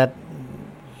 Some of that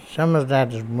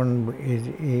is when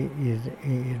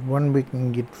we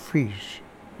can get fish,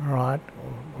 right,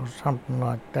 or something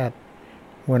like that,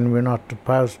 when we're not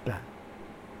supposed to,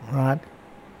 right.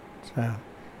 So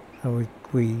we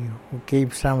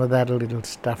keep some of that little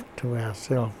stuff to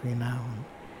ourselves,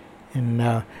 and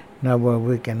know where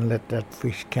we can let that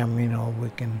fish come in, or we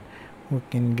can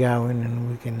go in and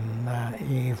we can,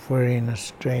 if we're in a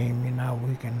stream,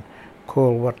 we can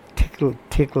call what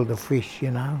tickle the fish, see.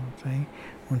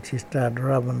 Once you start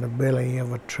rubbing the belly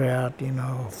of a trout,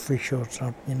 or a fish or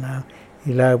something,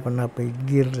 he'll open up his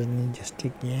gills and you just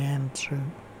stick your hand through.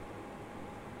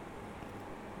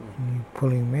 And you pull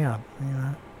him out,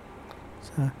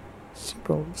 So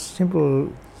simple,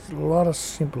 a lot of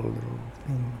simple little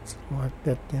things like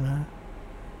that,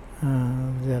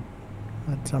 that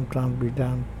sometimes we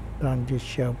don't just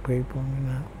show people,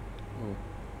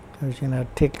 Because,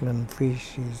 tickling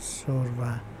fish is sort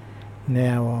of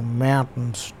now a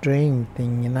mountain stream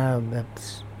thing,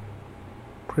 that's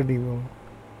pretty well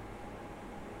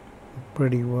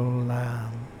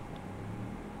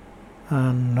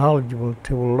knowledgeable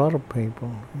to a lot of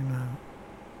people,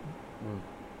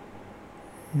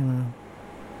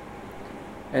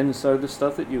 And so the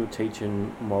stuff that you were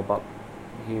teaching mob up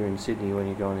here in Sydney when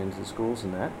you're going into the schools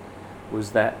and that,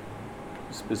 was that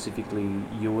specifically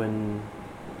Yuin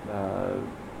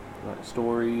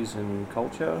stories and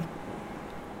culture?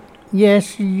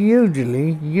 Yes,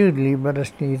 usually, but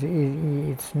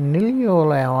it's nearly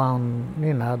all our own,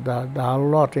 the whole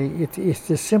lot. It's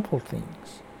the simple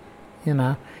things,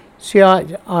 See,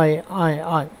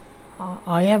 I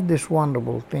I have this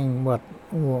wonderful thing, what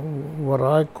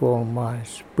I call my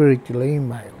spiritual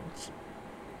emails,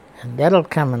 and that'll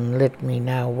come and let me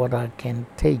know what I can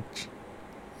teach,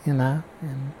 you know,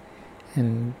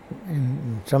 and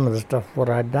some of the stuff what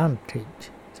I don't teach.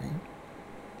 See?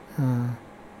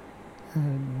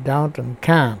 Don't and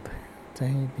can't.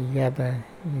 See? The other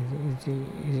is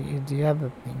the other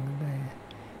thing there.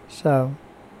 So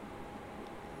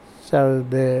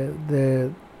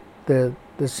the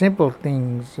simple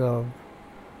things of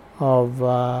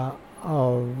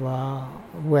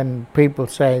when people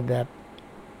say that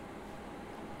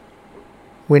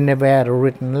we never had a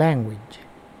written language,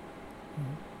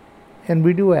 and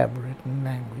we do have a written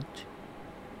language.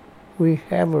 We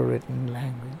have a written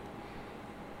language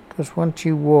because once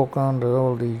you walk onto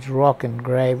all these rock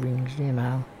engravings, you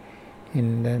know,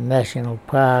 in the national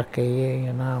park here,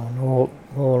 you know, and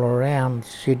all around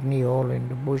Sydney, all in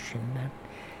the bush and that,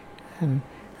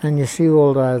 and you see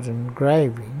all those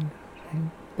engravings,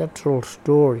 that's all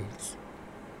stories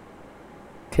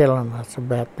telling us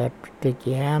about that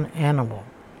particular animal,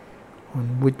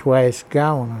 and which way it's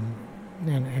going,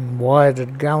 and why is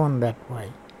it going that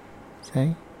way,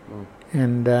 see?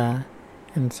 And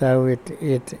so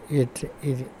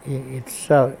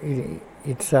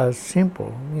it's so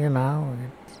simple, you know.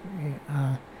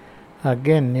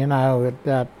 Again, you know,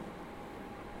 that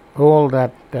all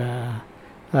that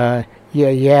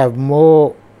you have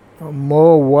more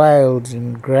whales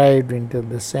engraved into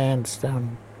the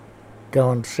sandstone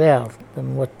going south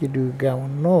than what you do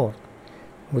going north,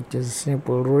 which is a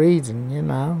simple reason, you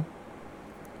know.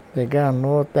 They go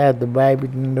north, they have the baby,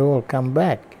 and they all come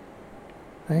back.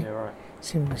 Right? Yeah, right.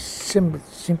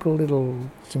 Simple little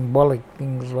symbolic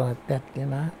things like that, you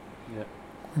know. Yeah.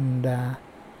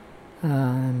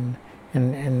 And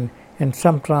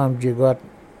sometimes you got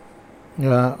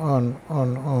on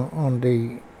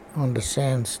the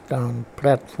sandstone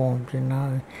platforms, you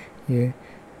know, you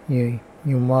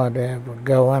might have a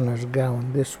goannas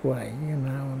going this way, you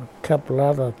know, and a couple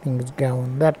other things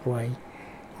going that way.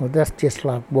 Well, that's just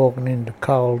like walking into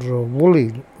Coles or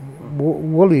Woolies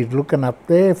looking up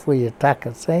there for your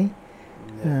tucker, see?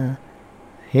 Yeah.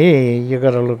 Here you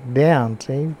got to look down,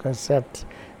 see, because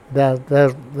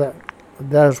those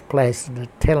places are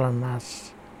telling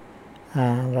us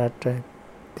that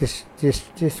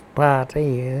this part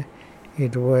here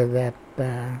is where that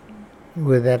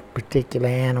particular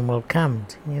animal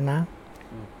comes, you know.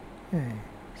 Yeah.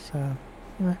 So.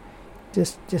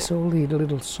 Just all these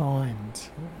little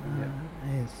signs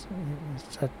is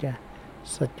such a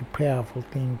powerful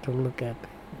thing to look at.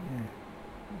 Yeah.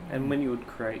 And when you would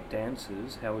create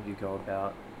dances, how would you go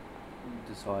about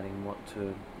deciding what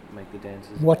to make the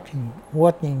dances about?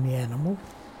 Watching the animal.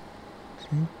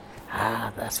 See?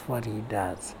 That's what he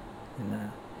does, you know.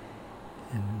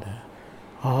 And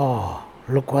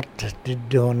look what they're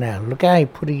doing now. Look how he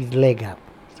put his leg up.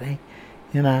 See,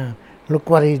 you know. Look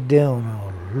what he's doing,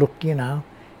 or look, you know,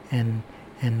 and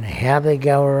how they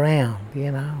go around,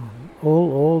 you know.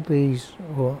 All these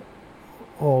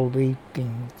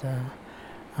things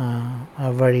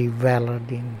are very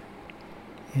valid in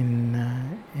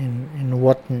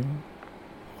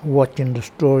watching the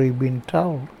story being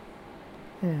told.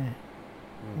 Yeah.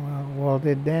 While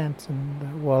they're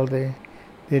dancing, while they're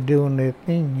doing their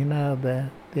thing, you know, the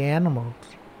animals.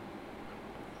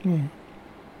 Yeah.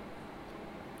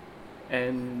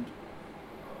 And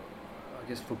I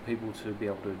guess for people to be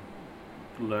able to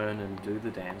learn and do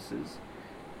the dances,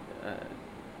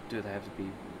 do they have to be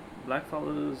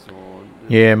blackfellas or?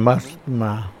 Yeah, most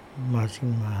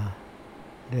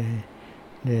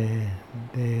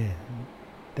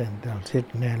they'll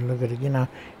sit there and look at it, you know,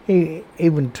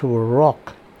 even to a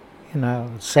rock, you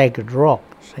know, sacred rock.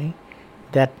 See,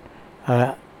 that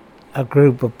a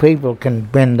group of people can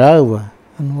bend over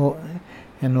and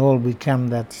all become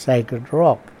that sacred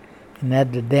rock. And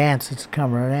at the dancers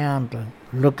come around to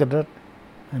look at it,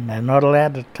 and they're not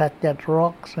allowed to touch that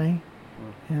rock, see?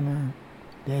 You know,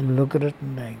 they look at it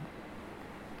and they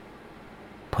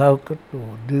poke it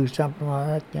or do something like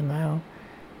that, you know,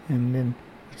 and then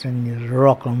the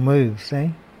rock will move,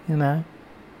 see? You know,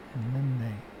 and then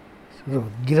they sort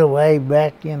of get away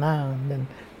back, you know, and then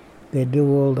they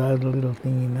do all those little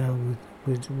things, you know,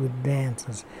 with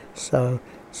dances. So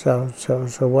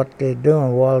what they're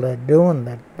doing while they're doing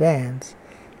that dance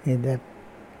is that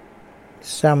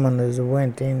someone has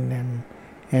went in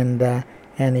and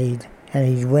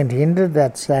he went into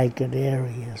that sacred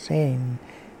area, see,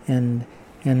 and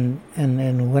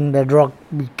when the rock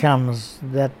becomes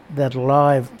that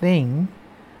live thing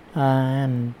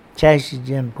and chases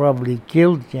you and probably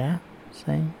kills you,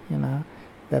 see, you know,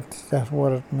 that's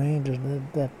what it means, is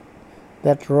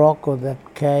that rock or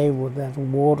that cave or that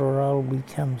water hole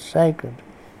becomes sacred,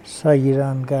 so you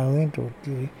don't go into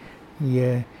it.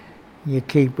 You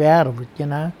keep out of it, you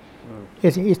know.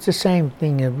 It's the same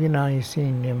thing of, you know, you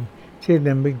see them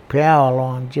big power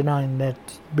lines, you know, and that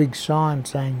big sign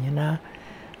saying, you know,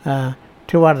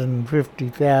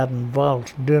 250,000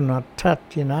 volts, do not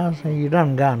touch, you know, so you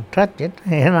don't go and touch it,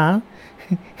 you know.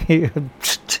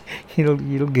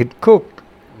 You'll get cooked,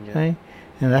 see?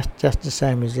 And that's just the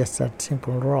same as just that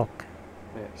simple rock,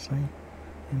 see?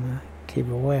 You know, keep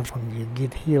away from it, you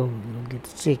get healed, you'll get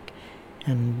sick,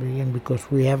 and because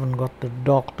we haven't got the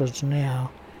doctors now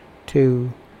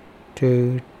to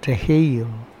heal,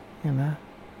 you know.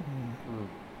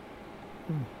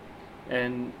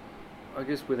 And I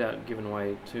guess without giving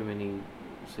away too many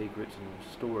secrets and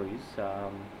stories,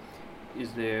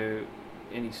 is there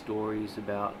any stories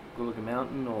about Gulliga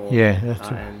Mountain? Or Yeah, that's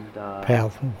a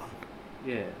powerful one.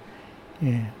 Yeah.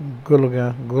 Yeah,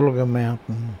 Gulliga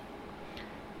Mountain.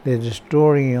 There's a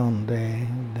story on there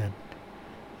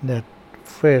that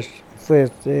first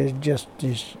there's just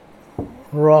this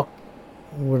rock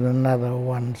with another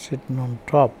one sitting on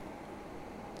top,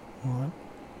 right?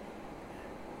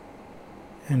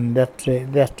 And that's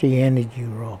the energy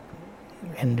rock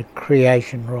and the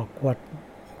creation rock, what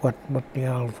the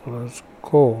old fellows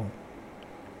call.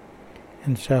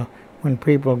 And so when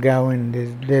people go in,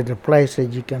 there's a place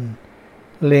that you can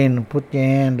lean and put your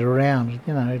hand around it.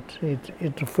 You know,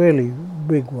 it's a fairly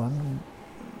big one,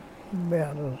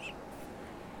 about as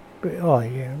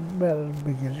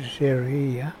big as this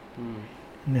area here.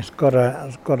 And it's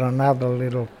got another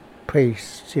little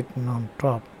piece sitting on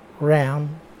top,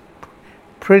 round,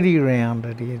 pretty round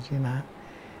it is, you know.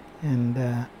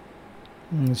 And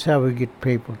so we get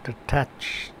people to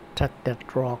touch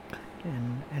that rock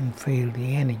and feel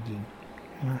the energy,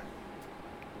 you know.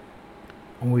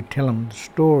 And we tell them the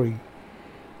story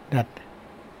that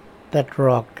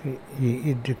rock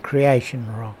is the creation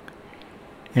rock,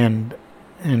 and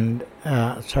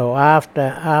so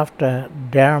after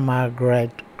Dharma,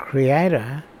 great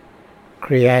creator,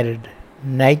 created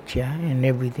nature and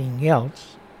everything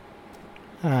else,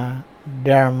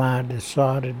 Dharma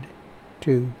decided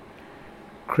to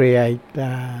create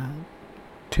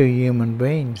two human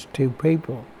beings, two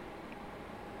people.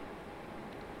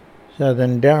 So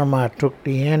then Dharma took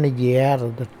the energy out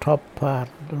of the top part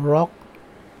of the rock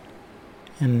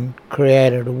and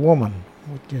created a woman,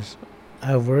 which is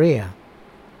over here.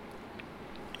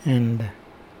 And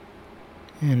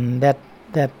that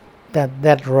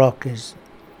rock is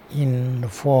in the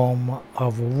form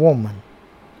of a woman,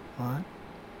 right?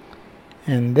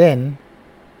 And then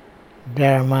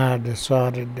Dharma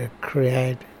decided to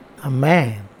create a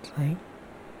man, see?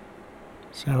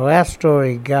 So our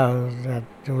story goes that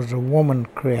there was a woman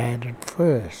created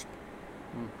first,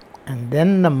 and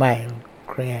then the male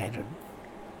created,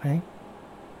 right?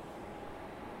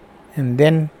 And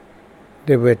then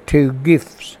there were two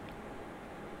gifts.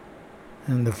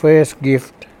 And the first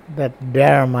gift that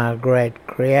Dharma, great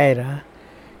creator,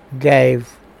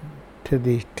 gave to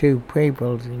these two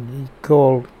people, he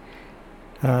called,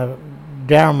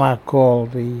 Dharma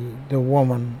called the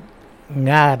woman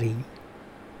Ngāti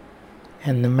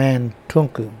and the man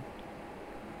Tunku.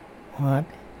 What?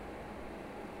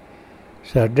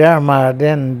 So Dharma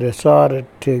then decided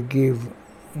to give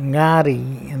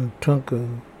Ngāti and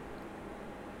Tunku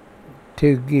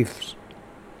two gifts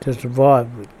to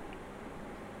survive with.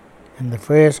 And the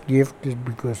first gift is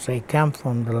because they come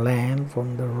from the land,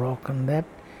 from the rock and that,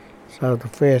 so the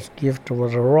first gift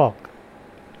was a rock.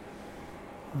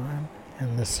 Right?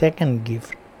 And the second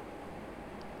gift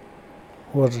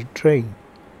was a tree.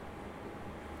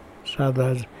 So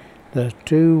those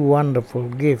two wonderful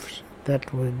gifts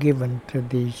that were given to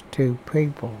these two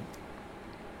people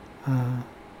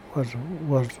was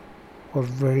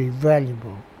very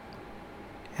valuable,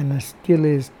 and it still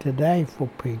is today for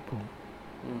people.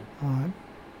 Right?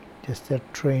 Just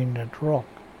that tree and that rock.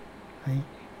 Right?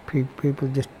 People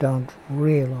just don't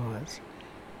realise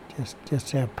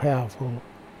just how powerful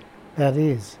that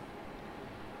is.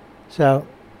 So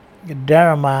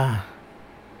Dharma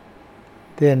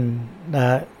then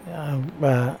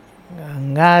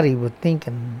Ngāti was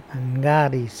thinking, and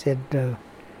Ngāti said to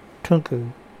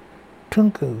Tunku,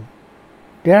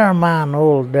 Dharma and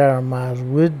all Dharma's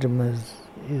wisdom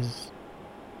is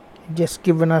just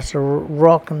giving us a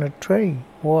rock and a tree.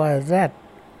 Why is that?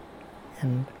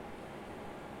 And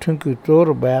Tunku thought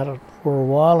about it for a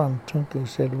while, and Tunku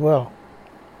said, well,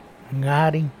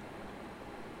 Ngāti,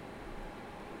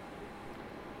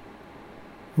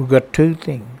 we've got two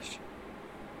things,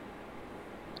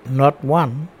 not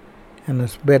one, and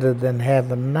it's better than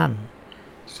having none.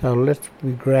 So let's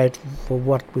be grateful for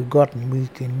what we got, and we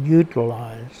can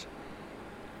utilize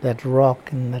that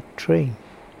rock and that tree.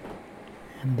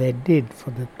 And they did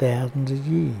for the thousands of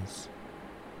years.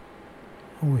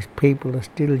 And which people are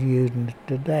still using it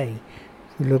today.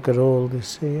 If you look at all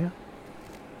this here,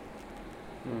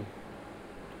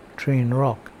 tree and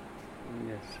rock.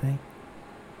 Yes. See?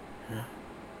 Yeah.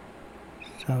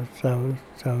 So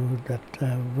that's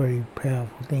a very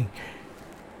powerful thing.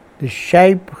 The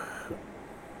shape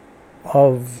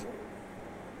of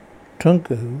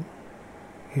Tunku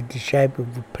is the shape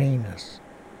of a penis.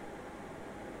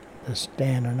 They're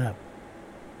standing up.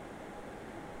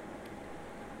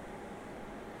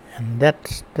 And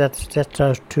that's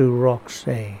those two rocks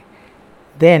there.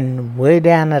 Then way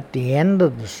down at the end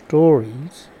of the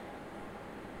stories,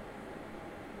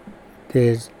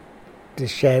 there's the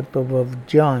shape of a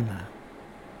vagina,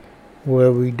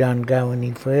 where we don't go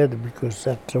any further because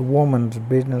that's a woman's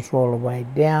business all the way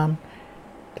down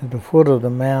to the foot of the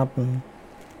mountain,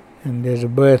 and there's a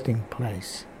birthing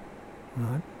place,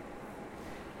 right?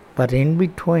 But in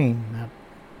between,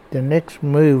 the next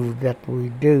move that we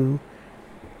do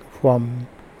from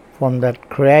that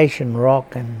creation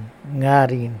rock and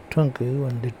Ngati and Tunku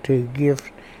and the two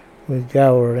gifts, we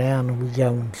go around and we go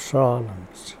in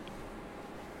silence.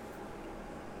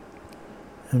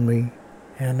 And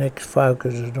our next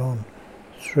focus is on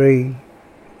three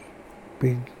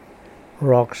big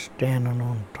rocks standing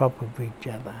on top of each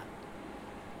other.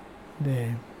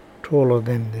 They're taller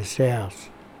than this house.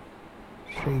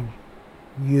 Three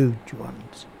huge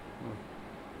ones.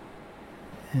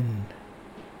 And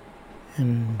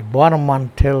the bottom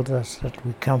one tells us that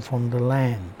we come from the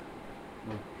land.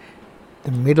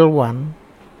 The middle one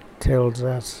tells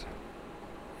us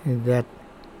that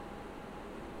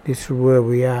this is where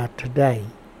we are today.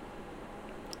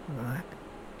 Right?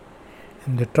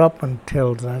 And the top one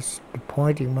tells us, the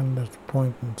pointing one that's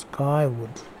pointing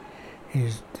skyward,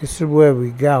 is this is where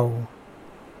we go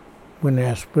when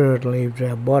our spirit leaves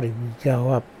our body. We go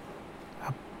up.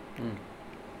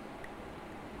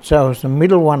 So it's the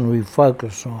middle one we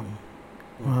focus on,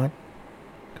 right?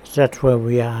 Because that's where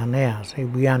we are now. See,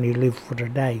 we only live for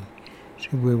today.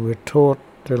 See, we were taught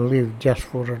to live just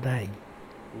for today.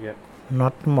 Yep.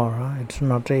 Not tomorrow. It's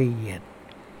not here yet.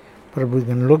 But we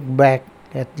can look back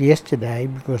at yesterday,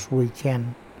 because we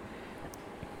can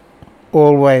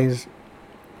always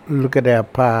look at our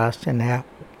past and our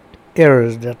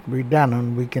errors that we've done,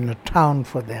 and we can atone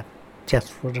for that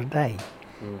just for today.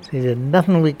 See, there's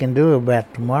nothing we can do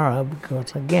about tomorrow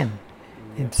because, again,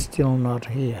 it's still not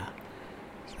here.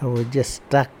 So we're just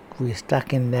stuck. We're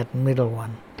stuck in that middle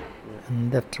one.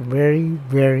 And that's a very,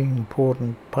 very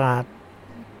important part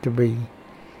to be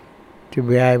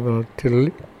able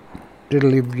to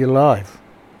live your life.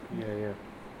 Yeah.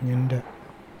 And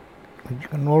you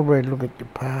can always look at your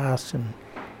past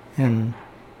and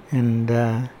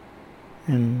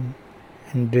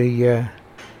do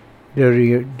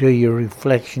your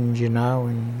reflections, in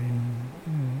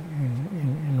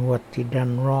what you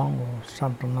done wrong or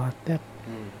something like that.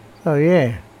 So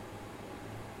yeah.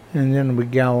 And then we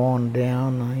go on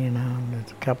down, and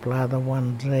there's a couple other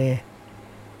ones there.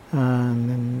 And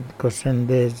then, because then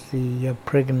there's the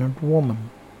pregnant woman.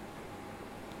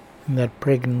 And that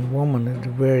pregnant woman is a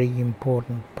very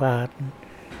important part. And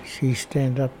she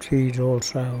stands up, she's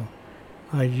also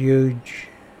a huge,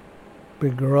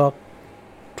 big rock,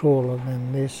 taller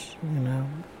than this,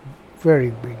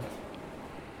 very big.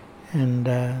 And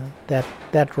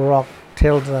that rock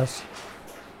tells us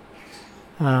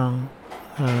about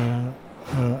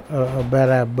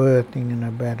our birthing and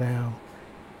about our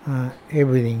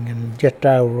everything. And just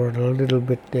over it a little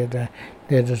bit,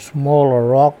 there's a smaller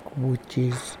rock which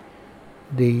is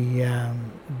the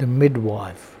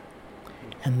midwife.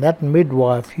 And that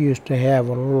midwife used to have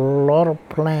a lot of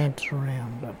plants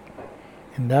around it.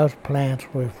 And those plants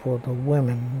were for the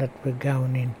women that were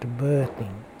going into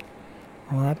birthing,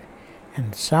 right?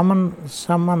 And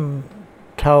someone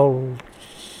told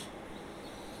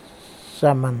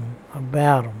someone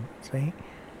about them, see?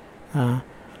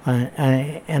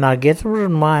 And I guess it was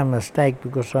my mistake,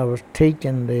 because I was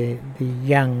teaching the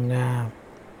young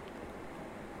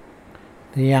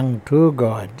tour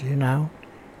guides,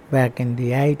 back in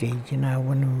the 80s,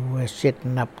 when we were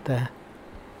setting up the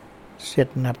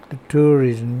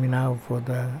tourism, for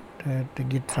to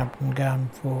get something going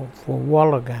for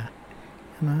Wallaga,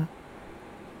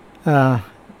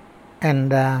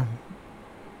 and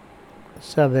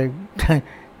so they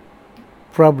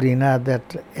probably not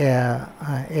that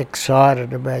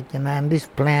excited about, and these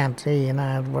plants here,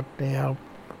 what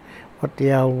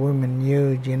the old women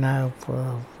use,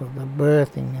 for the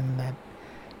birthing and that.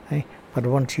 but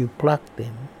once you pluck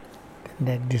them, then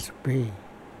they disappear.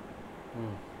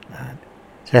 Right?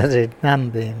 So there's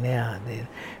none there now.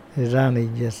 There's only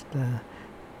just the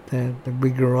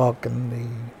big rock and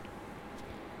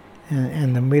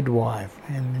the midwife,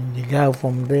 and then you go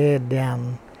from there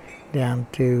down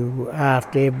to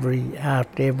after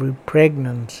every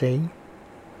pregnancy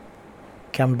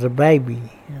comes a baby,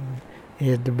 and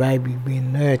here's the baby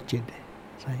being nurtured,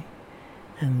 see,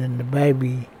 and then the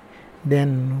baby,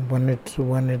 then when it's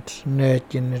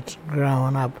nurtured and it's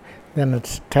growing up, then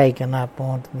it's taken up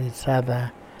onto this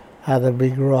other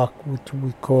big rock which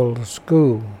we call the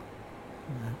school,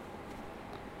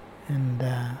 and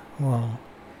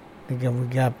we go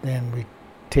up there and we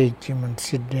teach them and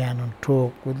sit down and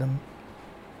talk with them,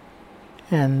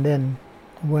 and then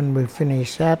when we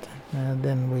finish that,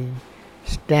 then we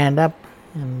stand up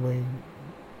and we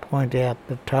point out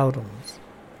the totems.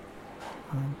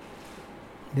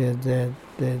 They're the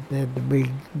big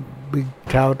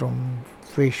totem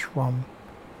fish from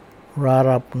right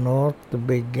up north, the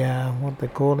big, what they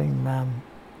call him,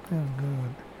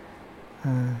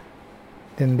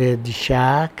 then there's the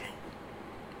shark,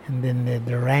 and then there's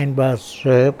the rainbow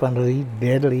serpent, who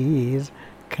deadly he is,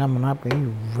 coming up, he's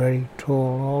very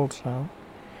tall also.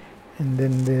 And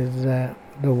then there's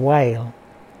the whale.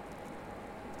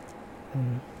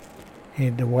 And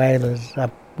the whale is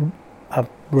up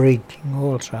breaching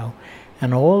also.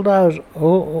 And all those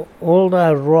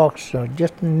rocks are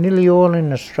just nearly all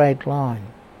in a straight line,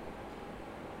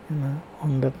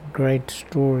 on that great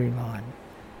storyline.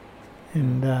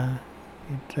 And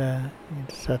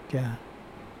it's such a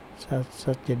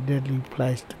deadly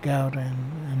place to go to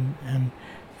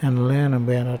and learn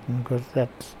about it, because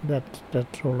that's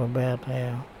all about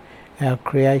our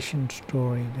creation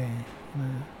story there.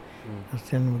 Because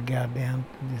then we go down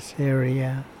to this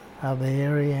other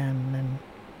area, and then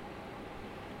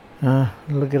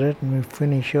look at it, and we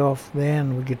finish off there,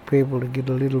 and we get people to get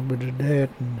a little bit of dirt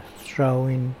and throw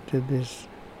into this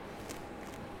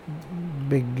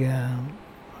big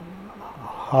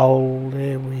hole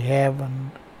there we have,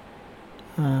 and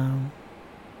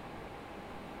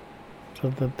so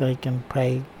that they can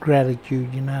pay gratitude,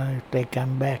 if they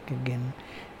come back again,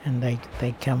 and they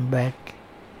come back,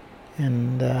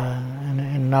 and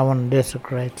no one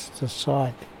desecrates the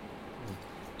site.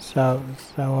 So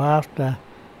after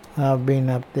I've been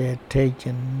up there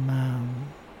teaching,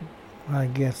 I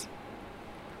guess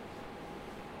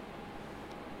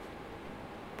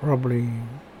probably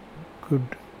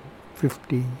good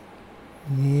 50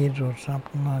 years or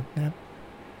something like that.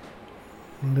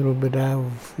 A little bit over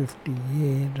 50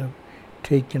 years of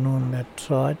teaching on that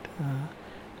site.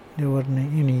 There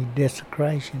wasn't any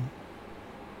desecration,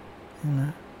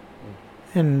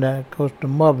 And of course the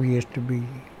mob used to be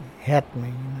at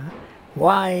me,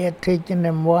 Why are you teaching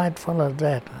them white fellas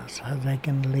that? So they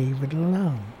can leave it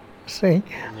alone. See?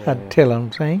 I'd tell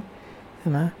them, see?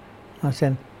 I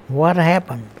said, what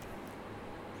happened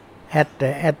at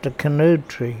the canoe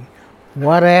tree?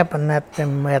 What happened at the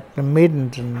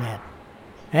middens and that?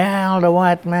 All the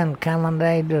white men come and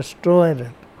they destroyed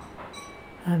it.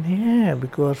 And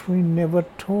because we never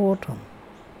taught them.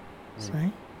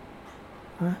 See?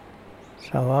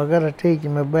 So I got to teach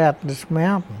them about this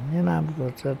mountain,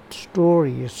 because that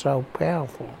story is so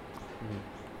powerful.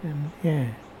 And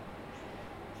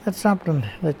that's something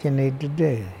that you need to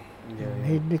do. You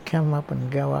need to come up and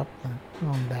go up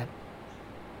on that.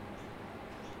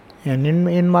 And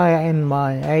in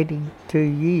my 82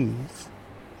 years,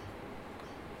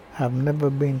 I've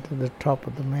never been to the top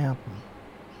of the mountain.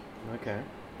 Okay.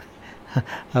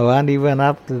 I only went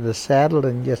up to the saddle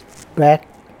and just back,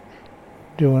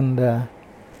 doing all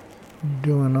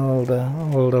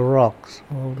the rocks,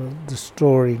 all the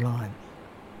storyline.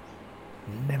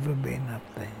 Never been up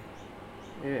there.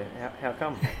 Yeah, how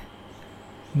come?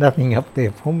 Nothing up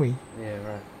there for me. Yeah,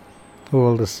 right.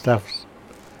 All the stuff's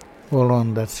all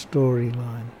on that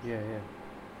storyline. Yeah.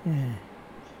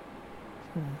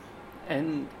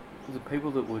 And the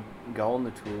people that would go on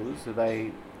the tours, are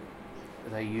they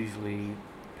usually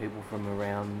people from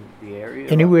around the area?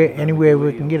 Anywhere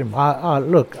we can get them.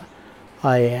 Look,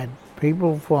 I had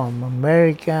people from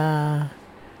America,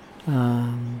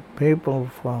 people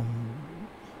from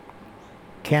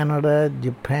Canada,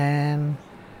 Japan,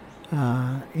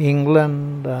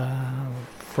 England,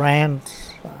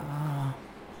 France,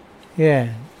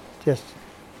 just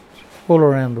all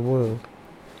around the world,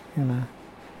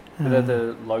 But are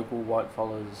the local white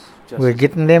fellas just... We're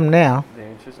getting them now. They're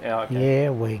interested? Oh, okay. Yeah,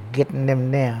 we're getting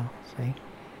them now, see,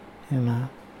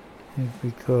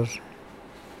 because,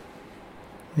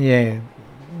 there's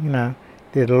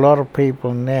a lot of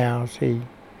people now, see,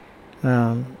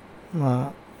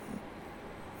 of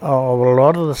a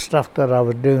lot of the stuff that I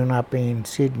was doing up in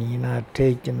Sydney, you know,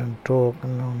 teaching and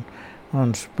talking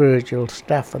on spiritual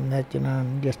stuff and that, you know,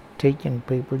 and just teaching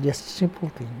people just simple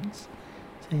things.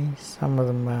 See, some of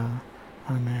them are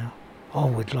now, oh,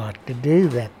 we'd like to do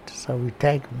that, so we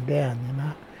take them down, you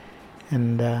know.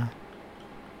 And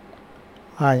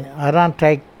I don't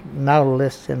take no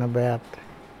less than about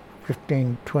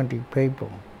 15, 20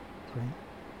 people. See?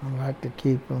 I like to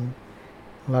keep them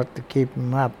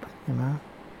up, you know,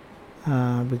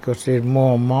 because there's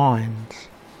more minds.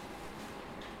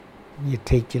 You're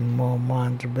teaching more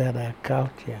minds about our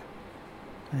culture,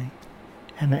 see?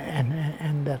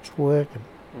 And that's working.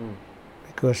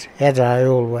 Because as I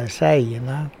always say, you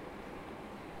know,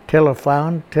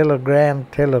 telephone, telegram,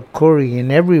 telecourier,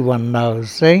 and everyone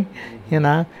knows, see? You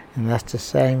know, and that's the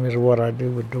same as what I do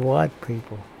with the white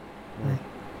people.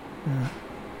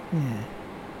 Yeah.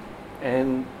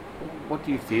 And what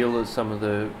do you feel are some of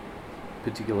the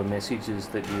particular messages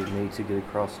that you need to get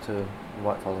across to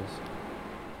whitefellas?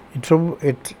 It's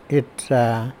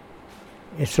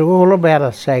all about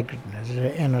our sacredness,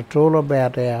 and it's all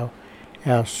about our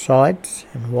sites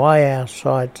and why our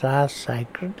sites are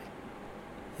sacred.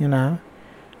 You know,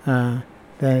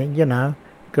 you know,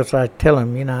 because I tell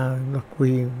them, you know, look,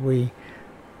 we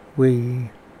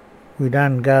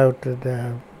don't go to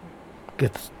the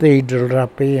cathedrals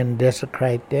up here and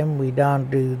desecrate them. We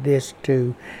don't do this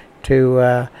to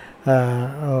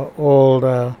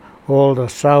all the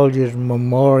soldiers'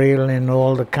 memorial in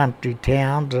all the country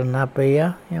towns and up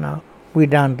here. You know, we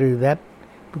don't do that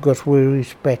because we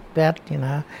respect that. You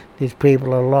know, these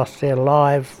people have lost their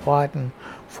lives fighting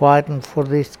for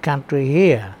this country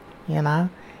here. You know,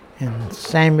 and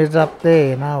same as up there.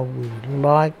 You know, we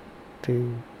like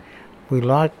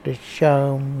to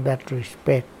show them that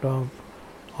respect of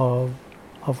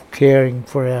caring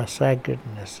for our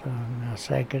sacredness and our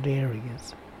sacred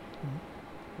areas.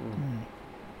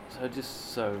 So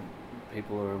just so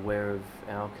people are aware of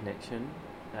our connection,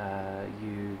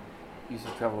 you used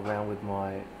to travel around with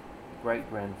my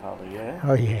great-grandfather, yeah?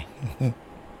 Oh, yeah.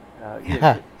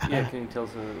 Yeah, can you tell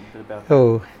us a bit about that?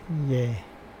 Oh, yeah.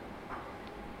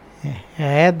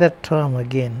 At that time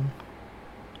again,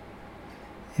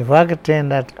 if I could turn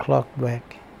that clock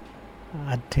back,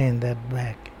 I'd turn that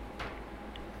back.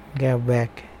 Go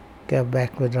back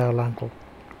with our Uncle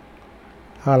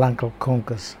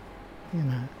Conkus, you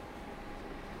know.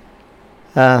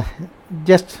 I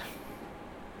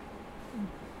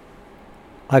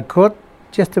caught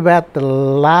just about the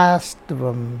last of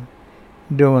them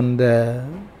doing the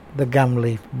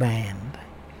Gumleaf Band,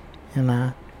 you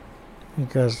know,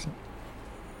 because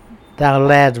our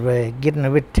lads were getting a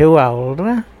bit too old,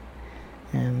 huh?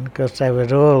 And because they were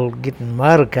all getting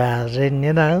motor cars in,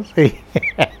 you know.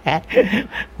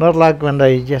 Not like when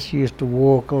they just used to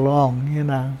walk along, you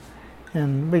know.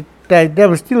 But they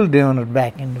were still doing it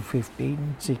back in the 50s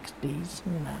and 60s,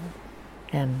 you know,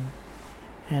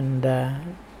 and the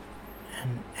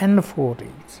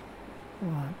 40s,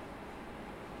 right?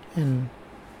 And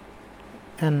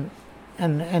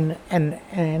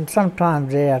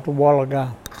sometimes there at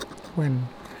Wallaga, when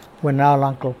our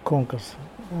Uncle Kunkus,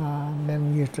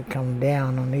 them used to come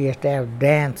down and they used to have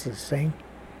dances, see,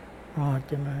 right,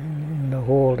 you know, in the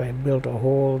hall. They built a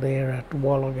hall there at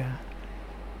Wallaga,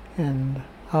 and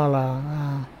all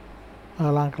our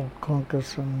Uncle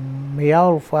Kunkus and my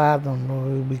old father-in-law,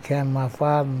 who became my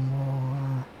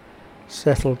father-in-law,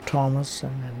 Cecil Thomas,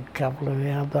 and then a couple of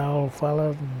the other old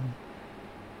fellows,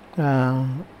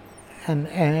 and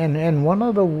one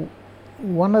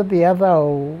of the other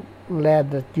old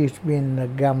lad that used to be in the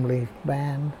Gumleaf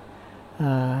Band,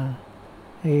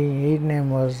 his name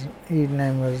was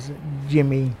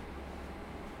Jimmy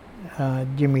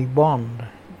Bond,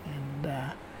 and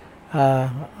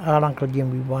our Uncle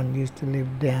Jimmy Bond used to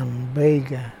live down in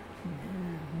Bega.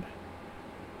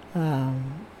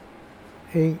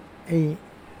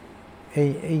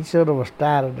 He sort of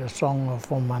started a song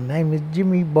for my name is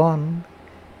Jimmy Bond,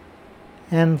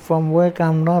 and from work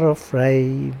I'm not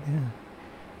afraid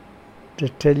to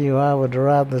tell you I would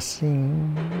rather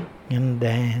sing and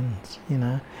dance, you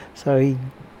know. So he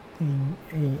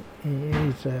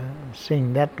used to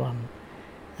sing that one,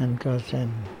 and of course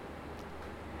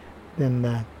then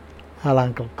our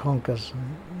Uncle Conkus,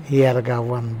 he had to go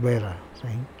one better,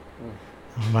 see.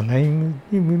 My name is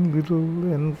Jimmy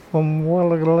Little, and from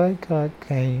Wallaga Lake I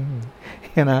came,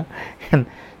 you know. And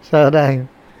so they,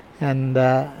 and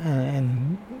the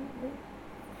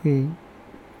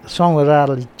song was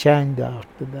hardly changed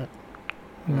after that,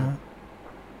 you know.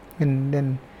 And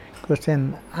then, Because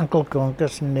then Uncle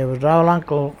Conkus, and there was our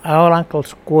Uncle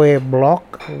Square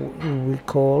Block, who we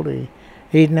called.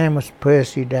 His name was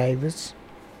Percy Davis.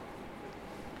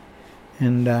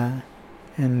 And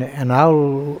another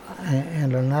old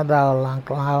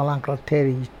uncle, our Uncle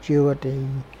Terry Stewart,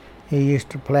 he used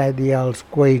to play the old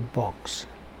squeeze box.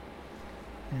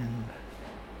 And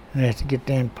we had to get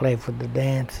there and play for the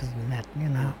dances and that, you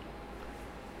know.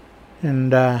 And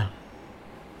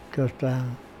because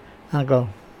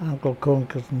Uncle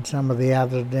Conkus and some of the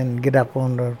others then get up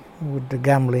with the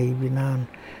gum leaf, you know, and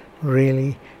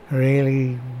really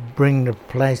bring the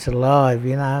place alive,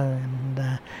 you know.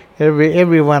 And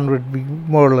everyone would be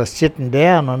more or less sitting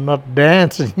down and not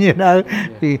dancing, you know,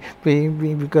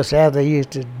 because how they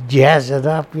used to jazz it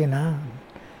up, you know.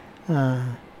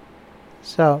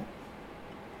 So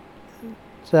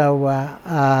there was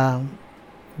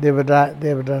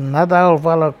another old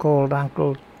fellow called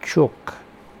Uncle Chook.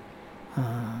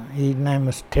 His name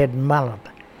was Ted Mullet,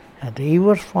 and he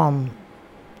was from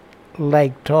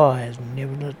Lake Tyers, and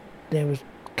there was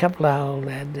a couple of old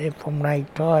lads there from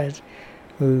Lake Tyers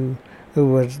who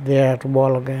was there at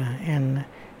Wallaga, and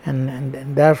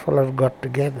those fellows got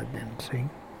together then, see.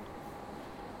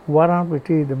 Why don't we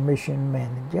do the mission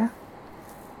manager,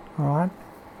 all right,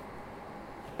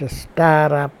 to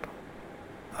start up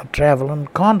a travelling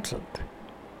concert.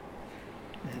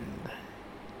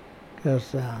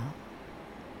 Because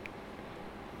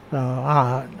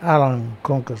Alan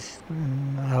Conkus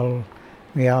and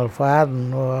my old father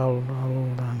and old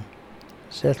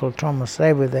Cecil Thomas,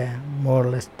 they were the more or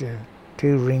less the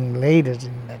two ringleaders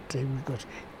in that team, because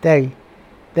they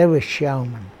were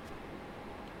showmen.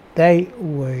 They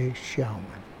were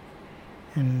showmen,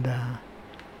 and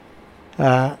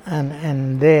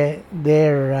their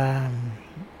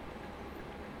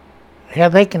how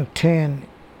they can turn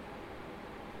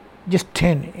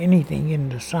anything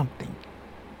into something,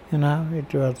 you know.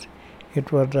 It was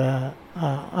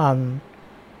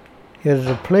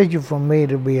a pleasure for me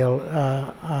to be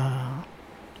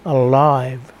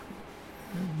alive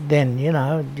then, you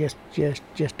know, just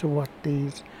to watch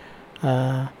these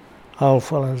old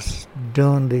fellas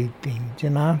doing these things,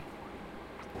 you know.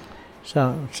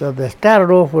 So they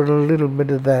started off with a little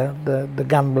bit of the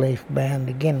Gumleaf Band,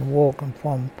 again walking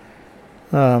from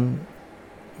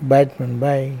Bateman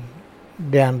Bay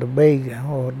down to Bega,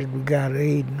 or did we go to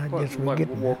Eden? I just forget.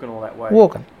 Walking all that way?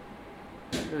 Walking.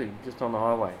 Really, just on the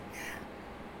highway?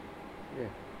 Yeah,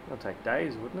 that'll take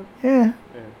days, wouldn't it? Yeah.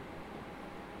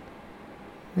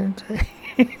 Yeah.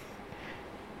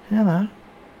 You know,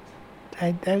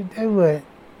 they were,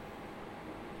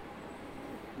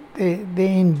 the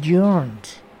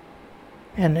endurance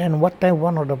and what they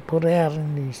wanted to put out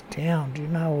in these towns, you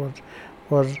know,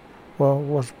 was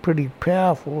pretty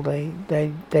powerful. They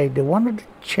wanted to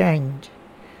change.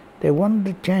 They wanted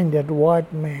to change that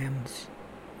white man's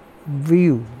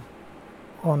view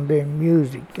on their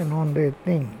music and on their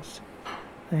things.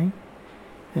 See?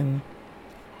 And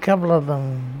a couple of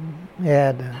them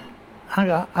had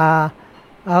our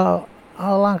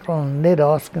Uncle Ned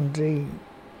Hoskins,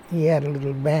 he had a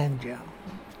little banjo.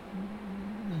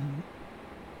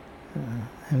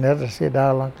 And as I said,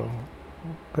 our Uncle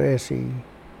Percy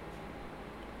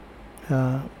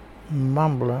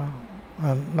Mumbler,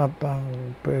 not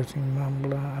Uncle Percy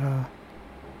Mumbler,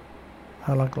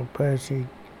 our Uncle Percy,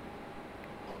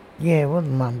 yeah, it was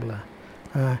Mumbler.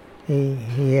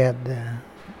 He had the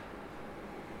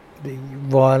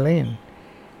violin,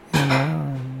 you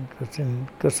know,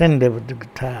 because then there were the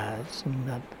guitars and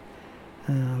that.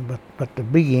 But the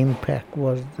big impact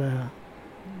was the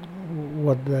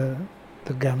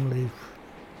Gumleaf,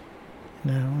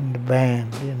 you know, and the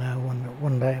band, you know,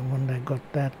 when they got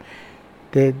that.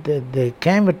 There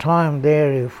came a time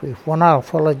there, if one old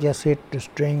fellow just hit the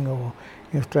string, or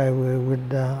if they were with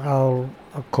the old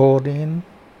accordion,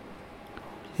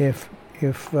 if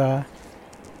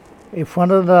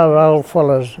one of the old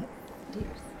fellows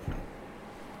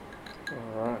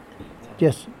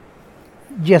just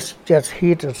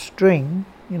hit a string,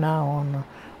 you know,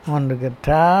 on the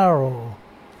guitar, or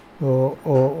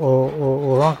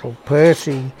Uncle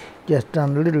Percy just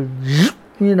done a little,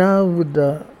 you know, with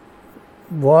the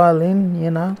violin, you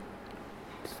know,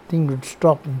 thing would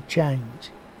stop and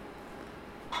change.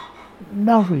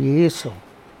 No rehearsal.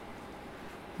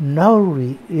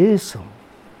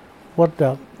 What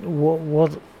the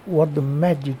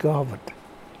magic of it,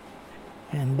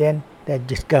 and then they'd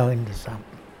just go into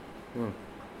something.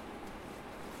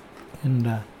 And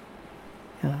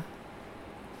you know,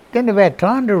 then they've had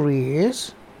time to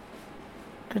rehearse,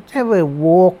 because they were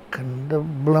walking the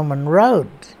blooming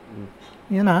roads,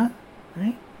 you know.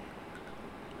 Eh?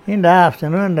 in the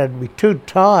afternoon they'd be too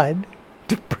tired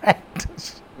to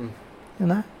practice, you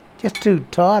know, just too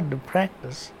tired to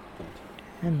practice.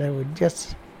 And they would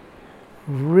just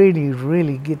really,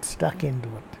 really get stuck into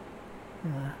it.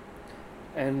 You know.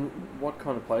 And what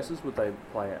kind of places would they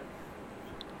play at?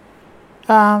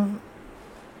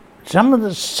 Some of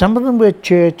them were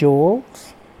church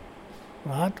halls,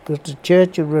 right? Because the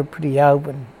churches were pretty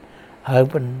open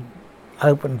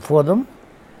for them.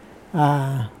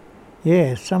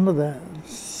 Yeah, some of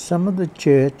the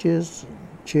churches,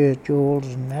 church halls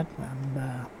and that,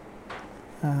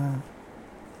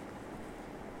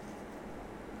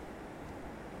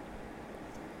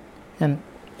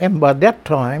 and by that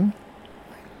time,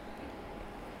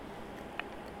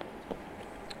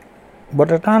 by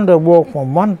the time they walked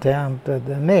from one town to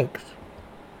the next,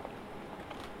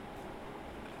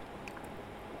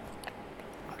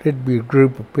 there'd be a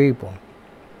group of people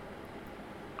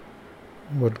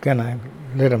would kind of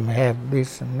let them have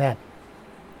this and that.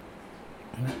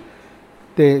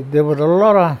 There was a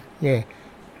lot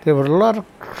of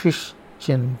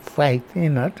Christian faith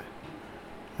in it.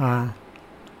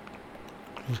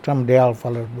 Some of the old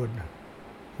fellows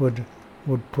would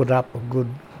put up a good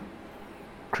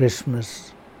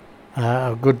Christmas,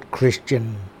 a good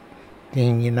Christian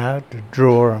thing, you know, to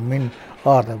draw them in.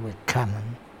 Oh, they were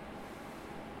coming.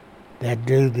 They'd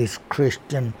do this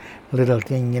Christian little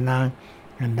thing, you know,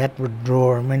 and that would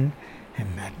draw them in,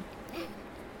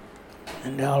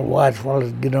 and the old white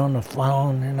fellas get on the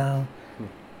phone, you know.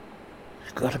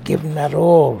 You've got to give them that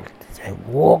all. They're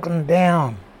walking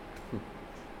down.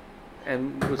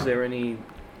 And was there any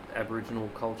Aboriginal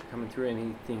culture coming through,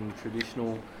 anything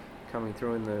traditional coming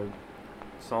through in the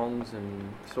songs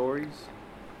and stories?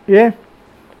 Yeah.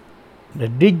 The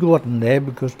dig wasn't there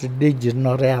because the dig is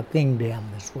not our thing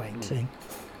down this way, see.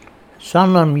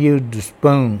 Some of them used the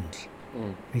spoons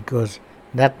because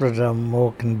that was a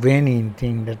more convenient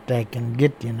thing that they can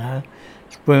get, you know,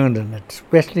 spoons and it,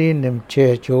 especially in them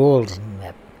church halls and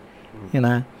that, you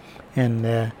know, and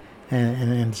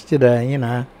instead of, you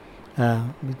know,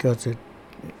 because it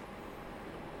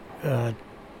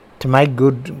to make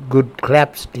good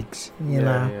clapsticks, you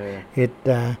know,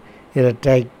 it'd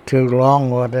take too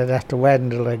long, or they'd have to wait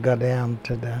until they got down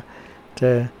to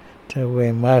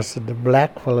where most of the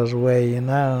black fellas were, you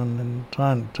know, and then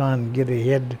try and get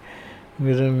ahead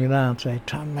with them, you know, and say,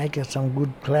 try and make us some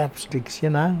good clapsticks, you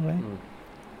know, right?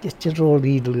 Just all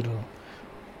these little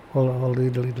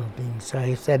things. So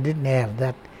if they didn't have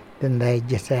that, then they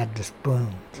just had the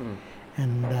spoons.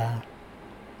 And I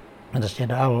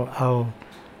said,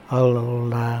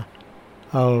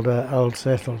 old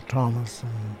Cecil Thomas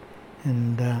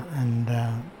and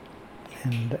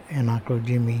Uncle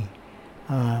Jimmy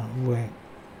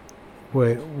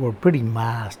were pretty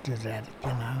masters at it, you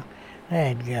know.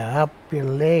 They'd go up your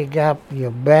leg, up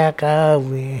your back,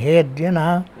 over your head, you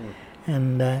know,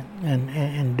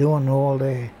 and doing all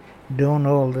the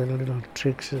little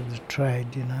tricks of the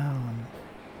trade, you know,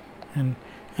 and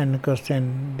of course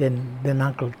then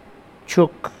Uncle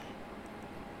Chook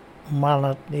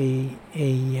Mullet, he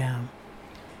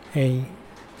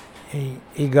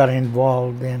got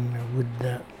involved then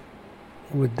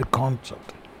with the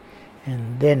concert,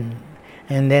 and then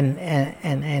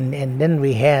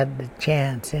we had the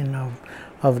chance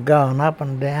of going up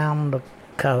and down the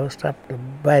coast, up to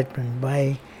Bateman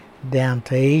Bay, down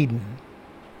to Eden,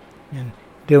 and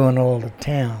doing all the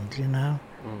towns, you know,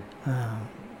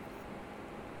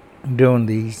 doing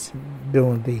these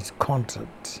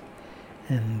concerts,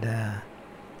 and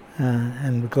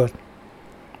because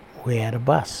we had a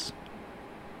bus,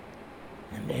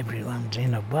 and everyone's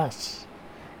in a bus,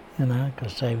 you know,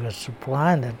 because they were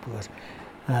supplying it, because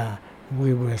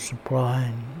we were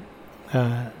supplying,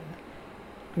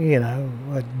 you know,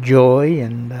 joy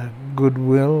and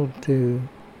goodwill to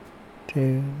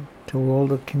all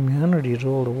the communities,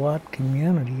 all the white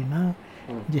community, you know,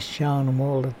 just showing them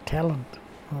all the talent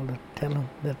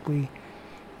that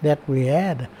we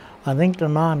had. I think the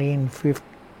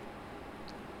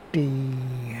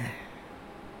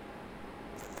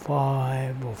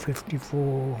 1955 or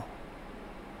 54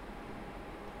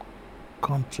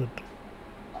 concert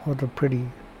was a pretty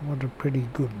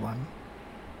good one.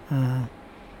 And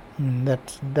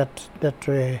that's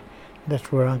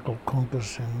where Uncle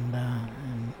Conkus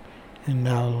and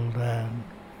old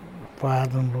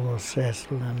father-in-law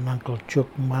Cecil and Uncle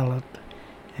Chook Mullet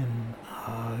and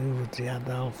who was the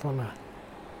other old fella,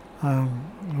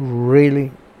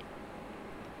 really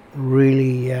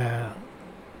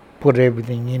put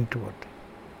everything into it,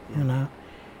 you know,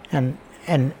 and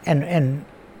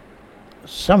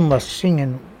some was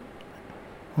singing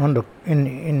in the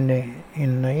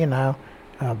you know,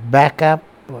 backup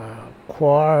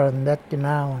choir and that, you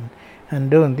know, and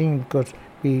doing things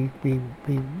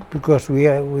because we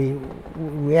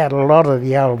had a lot of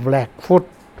the old Blackfoot,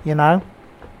 you know,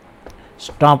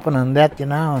 stomping and that, you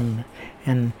know,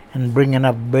 and bringing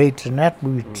up beats and that.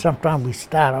 Sometimes we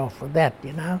start off with that,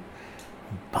 you know,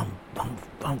 bump, bump,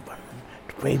 bump, and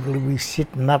the people would be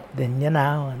sitting up then, you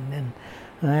know,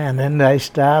 and then they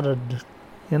started,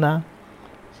 you know,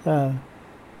 so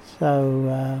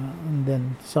and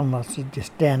then some of us would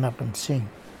just stand up and sing,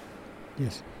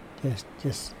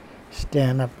 just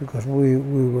stand up because we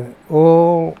were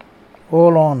all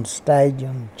on stage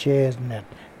on chairs and that,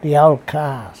 the old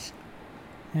cast,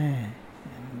 yeah,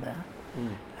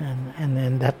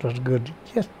 and that was good.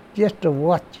 Just to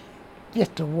watch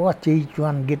each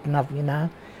one getting up, you know,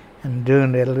 and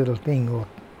doing their little thing, or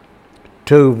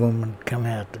two of them would come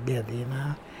out together, you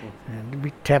know, and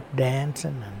we tap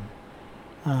dancing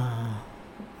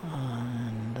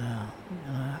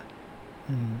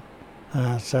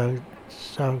so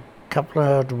a couple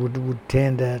of us would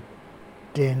tend to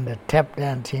tap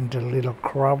dance into little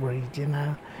corroborees, you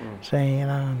know, so, you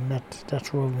know, and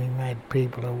that's where we made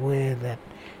people aware that,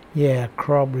 yeah,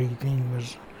 corroboree thing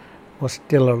was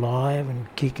still alive and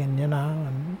kicking, you know,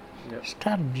 and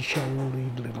started to show all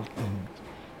these little things,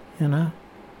 you know.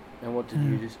 And what did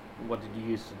you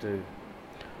used to do?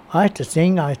 I used to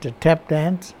sing. I used to tap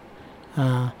dance.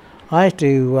 I used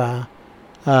to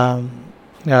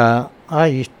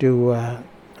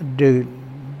do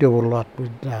a lot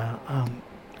with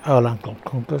old Uncle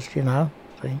Kunkus, you know.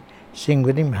 Sing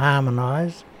with him,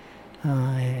 harmonise.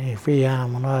 If he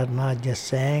harmonised and I just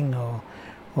sang, or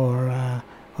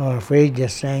if he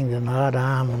just sang, then I'd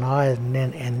harmonise, and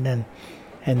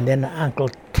then Uncle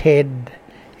Ted,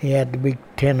 he had the big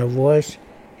tenor voice.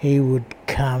 He would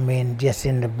come in just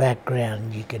in the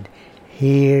background. You could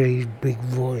hear his big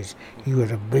voice. He was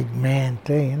a big man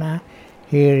too, you know.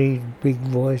 Hear his big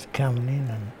voice coming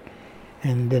in,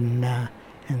 and then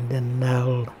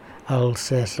old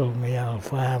Cecil, my old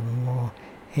father-in-law,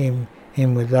 him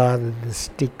with either the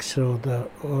sticks or the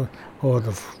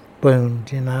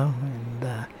spoons, you know,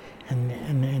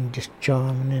 and just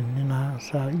chiming in, you know.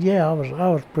 So yeah, I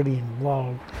was pretty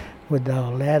involved with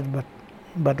all that, but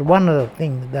one of the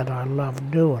things that I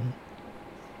loved doing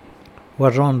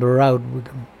was on the road with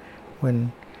them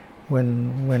when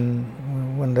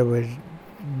they were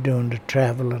doing the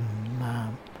travelling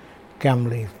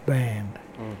Gumleaf band,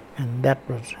 and that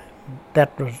was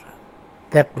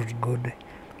good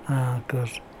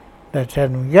because they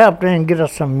said, "Go up there and get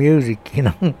us some music," you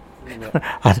know.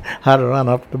 I'd run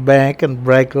up the bank and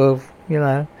break off, you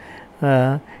know,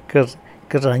 because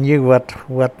I knew what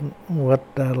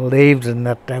leaves and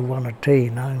that they wanted to,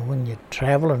 you know, when you're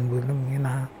travelling with them, you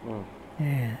know.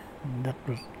 Yeah, that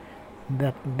was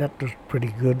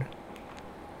pretty good.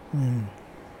 And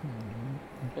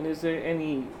is there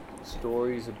any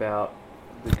stories about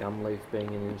the gumleaf being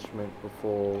an instrument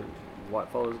before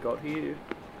whitefellas got here?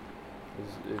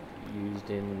 Is it used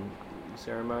in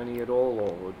ceremony at all,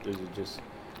 or is it just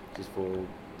for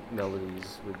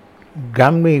melodies with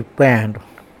Gumleaf band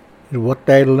is what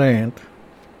they learned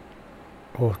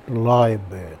was the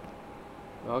lyrebird.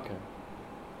 Okay.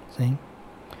 See?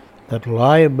 That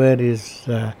lyrebird is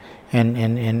and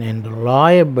the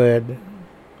lyrebird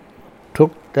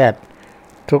took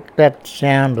that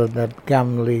sound of that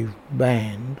Gumleaf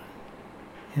band,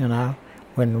 you know,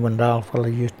 when the old fella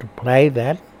used to play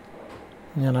that,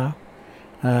 you know,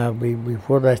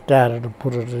 before they started to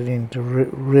put it into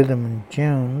rhythm and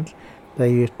tunes, they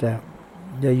used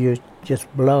just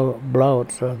blow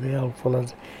it. So the old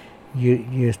fellas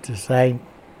used to say,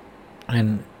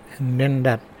 and then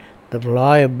that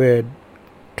lyrebird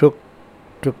took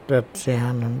that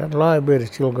sound, and that lyrebird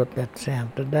has still got that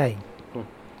sound today.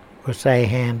 Because they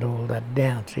hand all that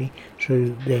down, see,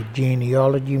 through their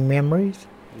genealogy memories.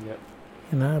 Yep.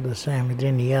 You know, the same as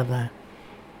any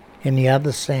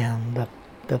other sound that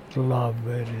the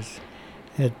lyrebird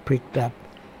has picked up.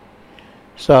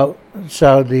 So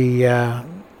the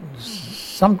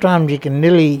sometimes you can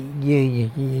nearly hear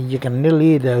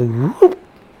the whoop,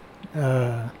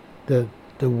 the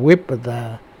whip of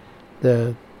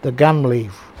the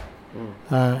gumleaf.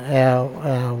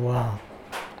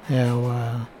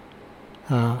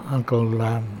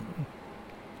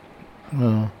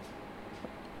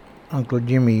 Uncle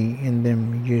Jimmy and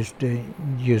them used to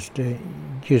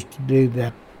do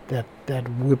that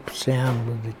whip sound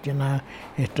with it, you know,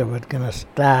 if they were going to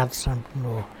start something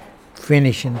or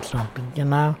finishing something, you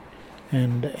know,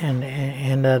 and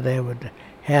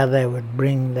how they would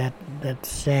bring that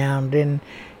sound in,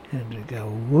 and they go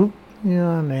whoop, you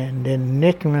know, and then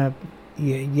next minute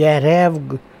you had to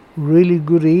have really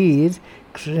good ears,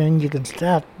 'cause then you can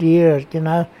start there,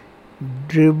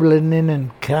 dribbling in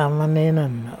and coming in,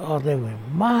 and they were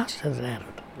masters at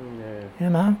it,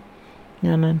 Yeah.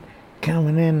 and then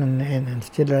coming in and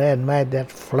still had made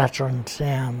that fluttering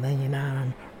sound,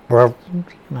 and burp,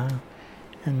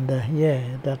 and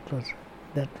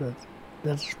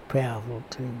that's powerful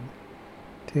to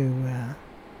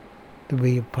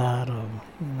be a part of,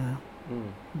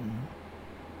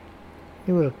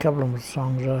 There were a couple of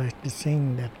songs I used to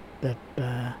sing that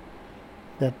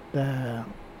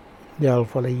the old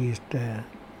fella used to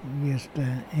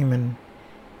him and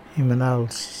old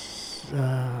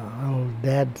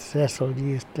Dad Cecil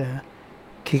used to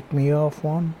kick me off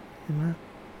on,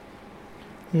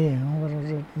 Yeah, what was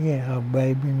it? Yeah, Oh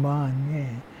Baby Mine,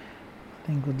 yeah. I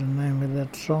think was the name of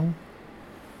that song.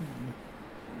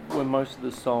 Were most of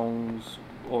the songs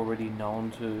already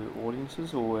known to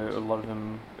audiences, or were a lot of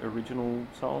them original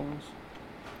songs?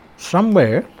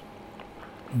 Somewhere,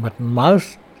 but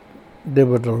there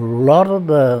was a lot of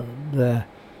the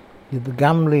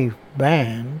Gumleaf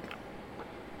band.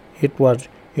 It was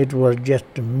just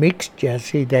a mixture.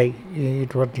 See,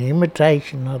 it was the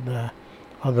imitation of the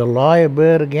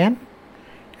lyrebird again,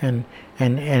 and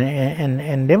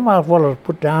them old fellows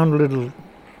put down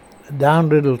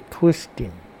little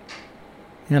twisting,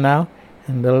 and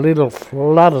the little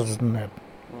flutters in it,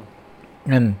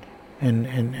 and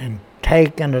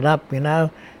taking it up,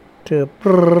 to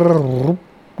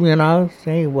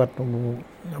see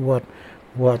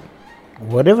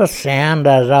whatever sound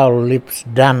those old lips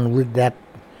done with that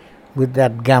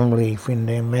gum leaf in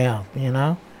their mouth,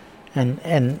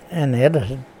 and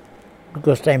edited,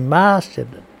 because they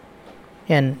mastered it,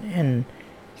 and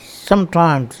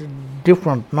sometimes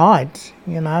different nights,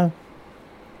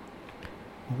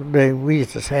 we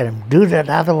used to say to them, do that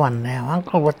other one now,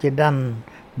 Uncle, what you done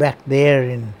back there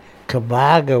in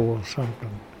Cabago or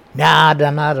something. No, I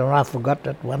don't know, I forgot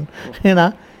that one,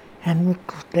 and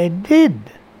they did.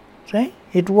 See,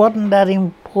 it wasn't that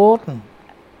important.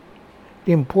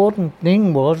 The important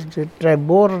thing was that they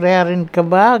bought it out in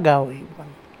Cabago even.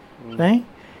 See,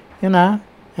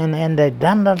 and they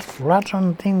done that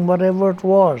fluttering thing, whatever it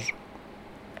was.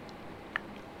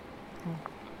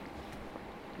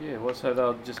 Yeah, well, so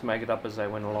they'll just make it up as they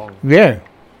went along. Yeah.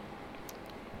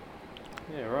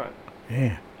 Yeah, right.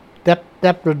 Yeah. That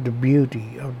was the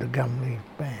beauty of the Gumleaf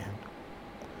band.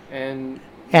 And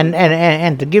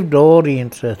to give the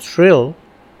audience a thrill,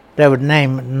 they would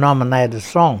nominate a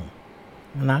song,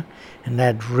 and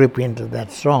they'd rip into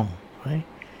that song, right?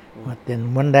 But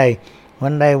then when they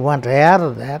went out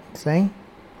of that, see,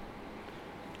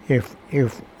 if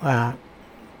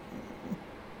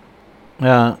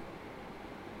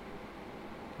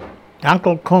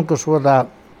Uncle Kunkus was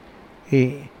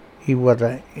he was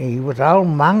all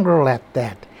mongrel at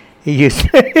that. He used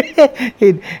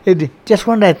just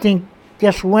when they think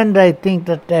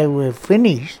that they were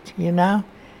finished,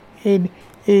 he'd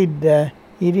hear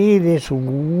this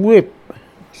whip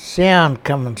sound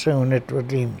coming soon. It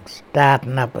was him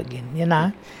starting up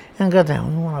again, and got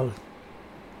down,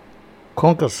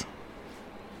 Kunkus,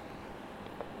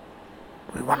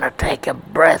 we want to take a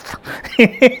breath,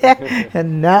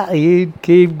 and now he'd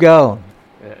keep going.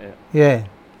 Yeah.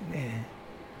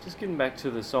 Just getting back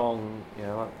to the song,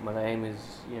 like my name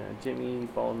is, Jimmy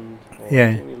Bond, or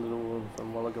Jimmy Little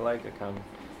from Wallagalaka.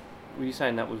 Were you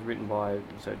saying that was written by,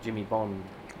 Jimmy Bond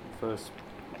first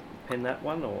penned that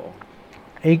one, or?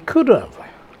 He could have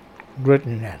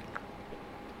written that.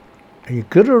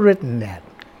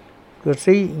 Because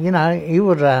he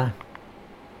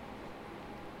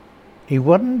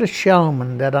wasn't the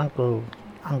showman that Uncle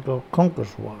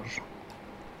Kunkus was.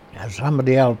 As some of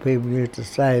the old people used to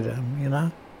say to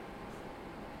him,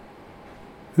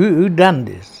 Who done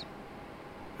this?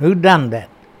 Who done that?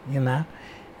 And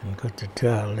got the two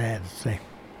old lads say,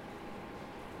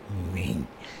 me,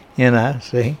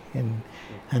 see? And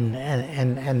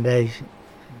they,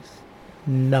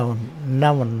 no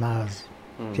one knows,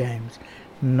 James.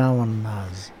 No one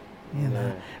knows,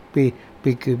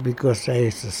 because they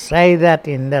used to say that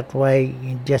in that way,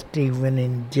 just even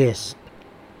in jest,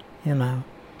 and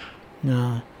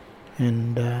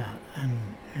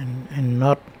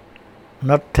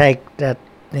not take that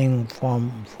thing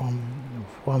from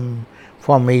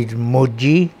his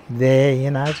Muji there,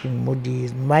 his Muji,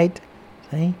 his mate,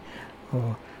 see,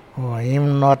 or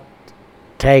him not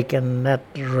taking that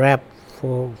rap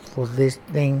for this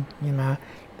thing,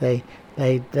 they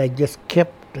just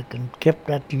kept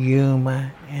that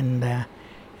humor and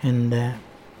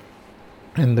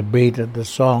the beat of the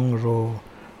songs or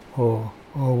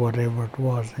whatever it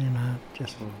was,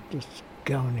 just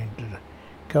going into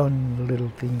little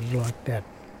things like that.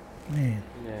 Yeah.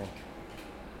 Yeah.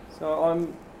 So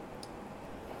I'm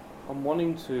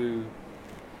wanting to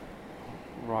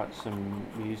write some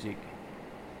music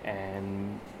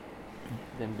and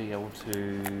then be able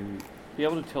to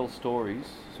tell stories,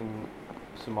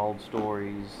 some old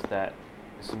stories that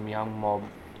some young mob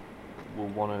will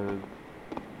want to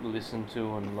listen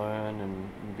to and learn and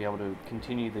be able to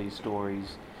continue these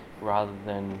stories rather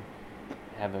than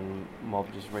having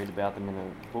mob just read about them in a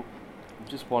book. I'm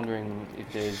just wondering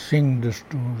if there's... Sing the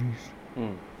stories.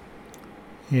 Mm.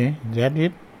 Yeah, is that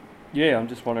it? Yeah, I'm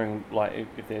just wondering, like,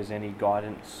 if there's any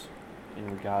guidance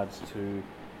in regards to,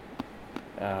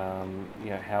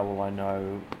 how will I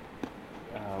know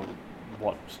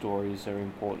what stories are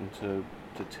important to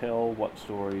tell, what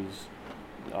stories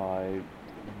I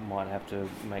might have to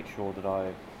make sure that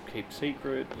I keep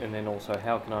secret, and then also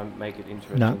how can I make it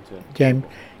interesting to James,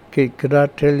 people? could I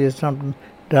tell you something?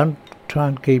 Don't try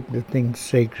and keep the things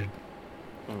secret.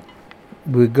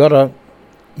 We've got to,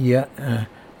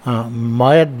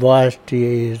 my advice to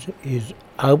you is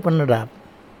open it up,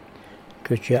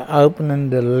 because you're opening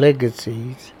the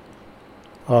legacies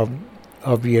of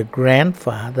your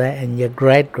grandfather and your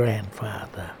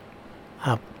great-grandfather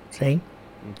up, see?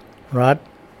 Right?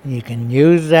 You can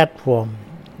use that from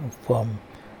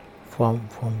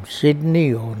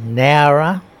Sydney or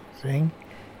Nowra, see?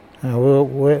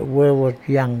 Where was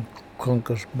young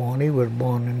Clunkus born? He was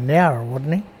born in Nowra,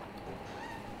 wasn't he?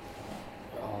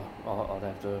 I'd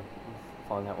have to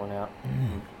find that one out.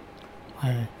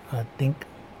 I think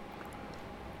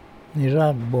he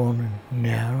was born in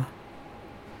Nowra.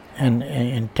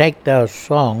 And take those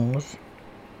songs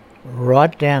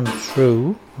right down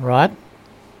through, right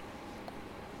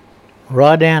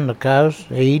down the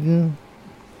coast, Eden,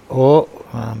 or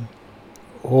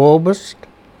August,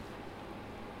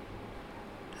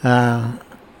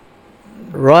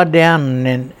 right down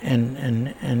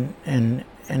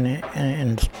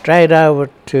and straight over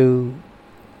to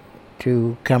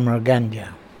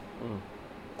Kamaraganja.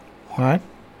 Right?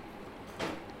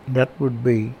 That would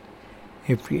be,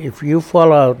 if you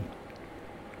follow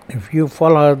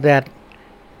that,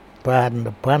 pardon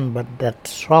the pun, but that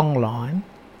song line,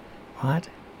 right?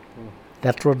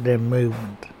 That's what they're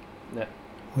movement. Yeah.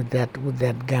 With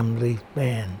that gum leaf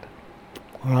band,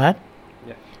 right?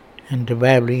 Yeah. And to be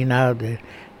able,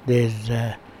 there's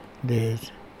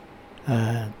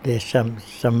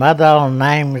some other old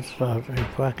names,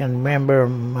 if I can remember,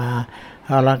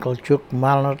 old Uncle Chuck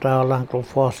Mullet, old Uncle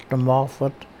Foster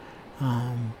Moffat,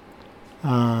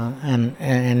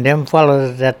 and them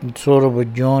fellows that sort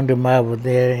of joined them over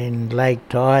there in Lake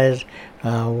Tyers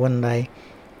when they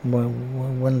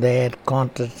had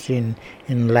concerts in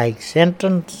Lake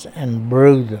Sentence and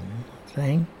Brewden,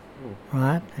 see?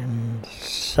 Right? And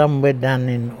some were done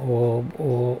in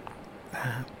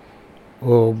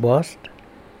Orbost,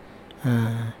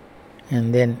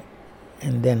 and then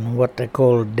what they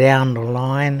call down the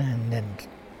line, and then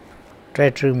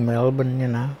straight through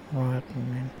Melbourne, right?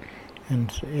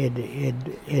 And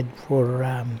Ed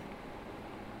for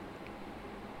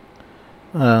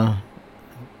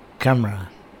camera,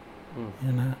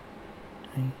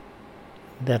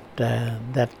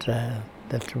 that's a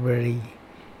very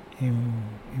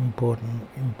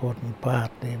important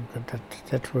part there, because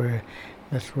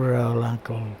that's where our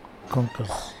Uncle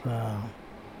Kunkus,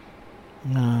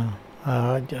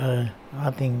 I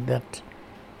think that,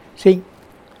 see,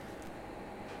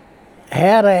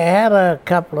 had a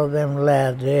couple of them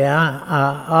lads there,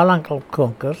 our Uncle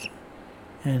Kunkus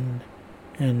and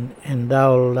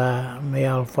old my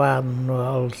old father and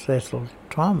old Cecil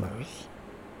Thomas,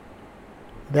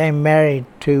 they married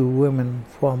two women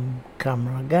from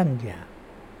Kamaraganja.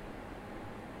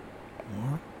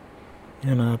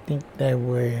 And I think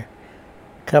a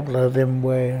couple of them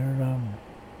were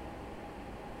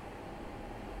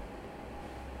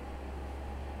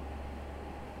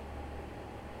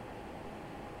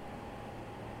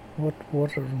what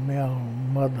was my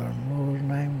mother-in-law's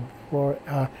name?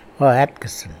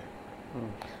 Atkinson.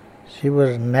 She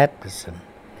was an Atkinson.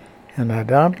 And I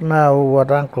don't know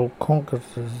what Uncle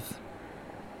Kunkus's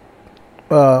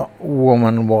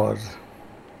woman was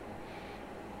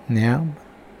now,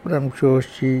 but I'm sure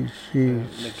she's...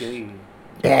 McGee.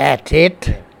 That's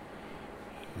it.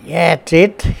 Yeah. That's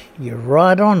it. You're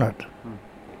right on it.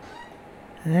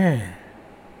 Yeah.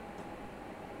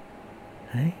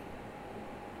 Hey?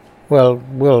 Well.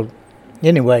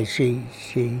 Anyway, she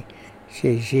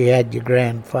had your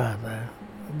grandfather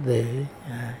there,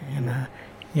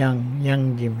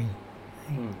 young Jimmy.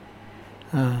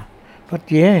 But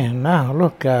yeah, no,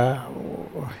 look,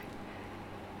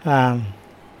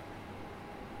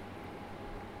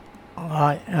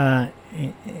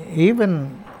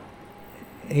 Even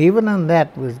in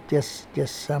that was just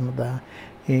some of the.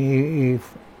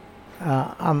 If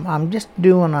I'm just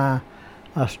doing a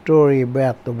story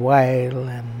about the whale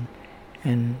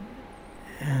and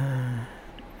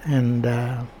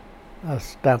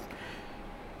stuff.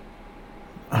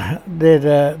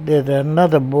 There's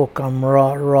another book I'm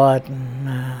writing,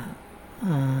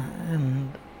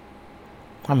 and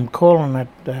I'm calling it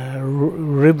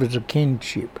Rivers of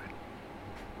Kinship.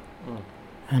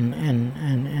 And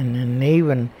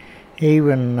even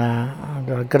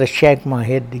I've got to shake my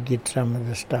head to get some of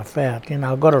the stuff out.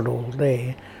 I've got it all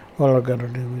there. All I've got to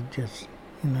do is just,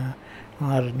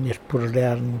 I didn't just put it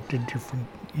out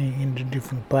into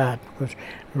different parts, because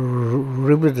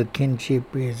Rivers of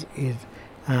Kinship is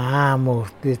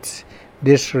almost this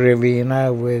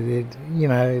river,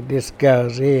 where this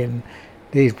goes in,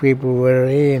 these people were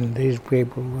in, these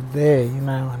people were there,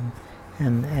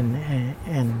 and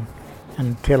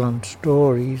telling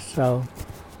stories, so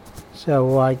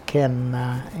I can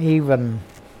even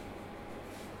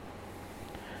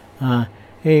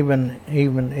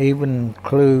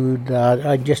include.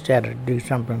 I just had to do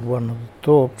something with one of the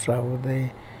Thorpes over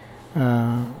there.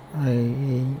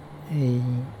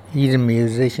 He's a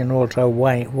musician, also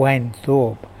Wayne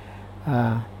Thorpe.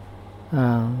 So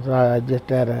I just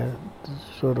had to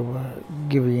sort of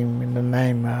give him in the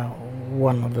name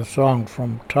one of the songs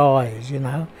from Tyres,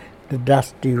 the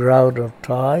Dusty Road of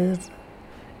Tyres.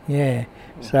 Yeah.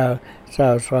 So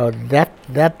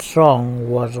that song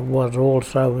was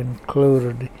also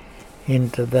included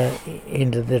into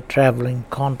the travelling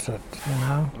concerts,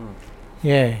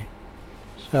 Yeah.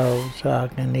 So I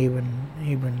can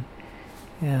even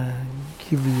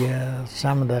give you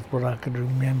some of that what I could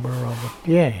remember of it.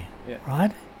 Yeah.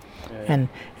 Right. Yeah.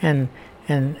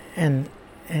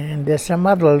 And there's some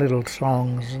other little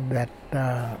songs that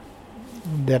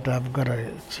I've got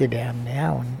to sit down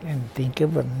now and think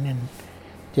of it and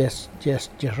just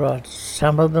write.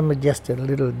 Some of them are just a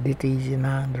little ditties,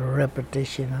 the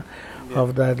repetition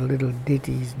of those little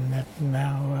ditties and that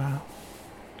now.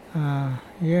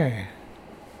 Yeah.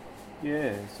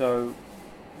 Yeah. So,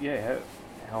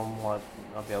 how might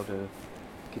I be able to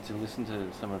get to listen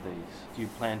to some of these? Do you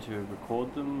plan to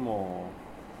record them or?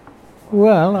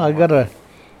 Well,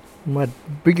 my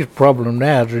biggest problem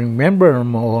now is remembering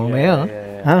them all now.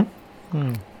 Yeah.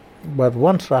 Huh? But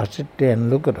once I sit there and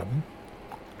look at them,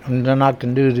 and then I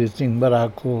can do this thing what I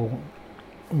call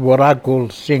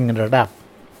singing it up.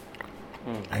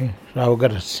 So I've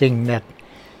got to sing that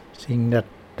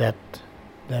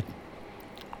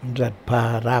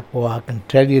part up, or I can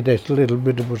tell you this little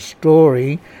bit of a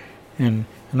story, and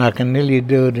I can nearly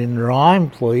do it in rhyme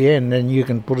for you, and then you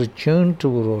can put a tune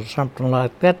to it or something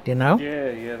like that, Yeah,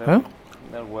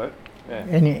 that'll work. Yeah.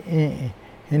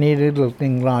 Any little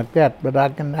thing like that, but I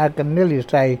can nearly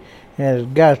say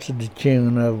it goes to the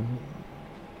tune of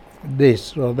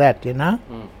this or that, Yeah.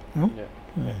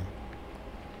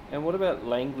 And what about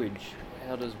language?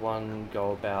 How does one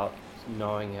go about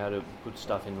knowing how to put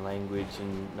stuff in language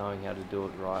and knowing how to do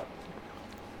it right?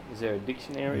 Is there a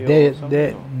dictionary or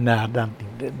something? No, I don't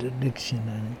think there's a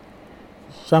dictionary.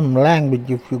 Some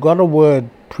language, if you got a word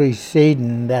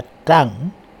preceding that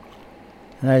tongue,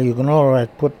 you can always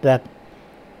put that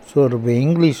sort of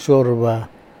English sort of a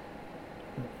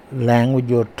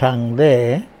language or tongue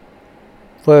there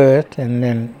first, and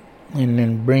then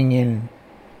bring in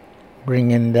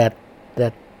that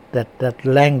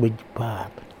language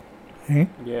part.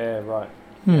 Yeah, right.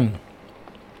 And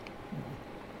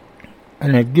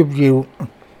it gives you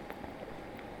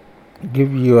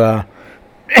a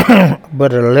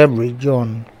better leverage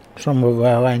on some of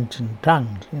our ancient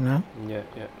tongues, Yeah.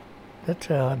 That's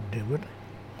how I'd do it.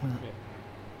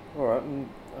 All right, and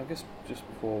I guess just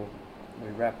before we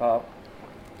wrap up,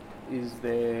 is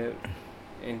there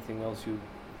anything else you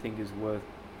think is worth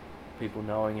people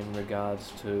knowing in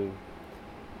regards to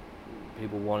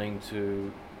people wanting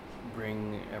to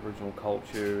bring Aboriginal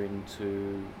culture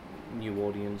into new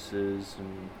audiences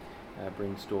and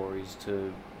bring stories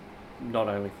to not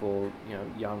only for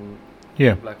young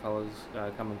blackfellas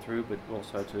coming through, but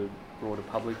also to broader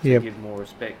public to give more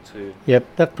respect to. Yep,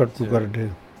 that's what we've got to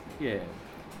do. Yeah.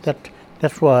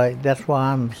 That's why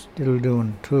I'm still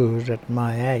doing tours at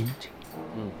my age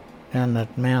down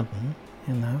that mountain,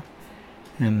 and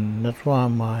that's why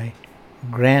my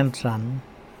grandson,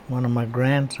 one of my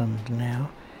grandsons now,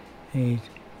 he's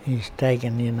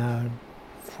taken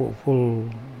full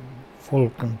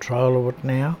control of it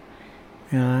now,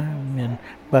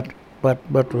 but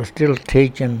we're still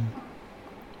teaching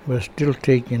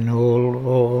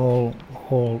all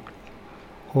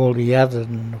all the others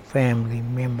and the family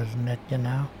members and that,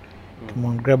 Come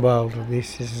on, grab hold of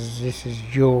this. This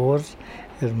is yours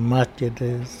as much as it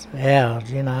is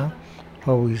ours,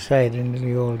 Or we say it in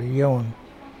the old Yuan.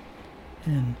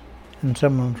 And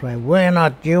someone say, we're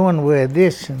not Yuan, we're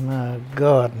this, and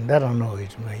God, and that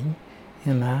annoys me,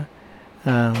 and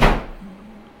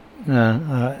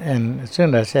as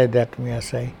soon as I said that to me, I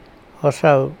say, oh,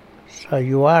 so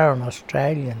you are an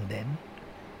Australian then?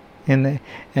 And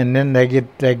then they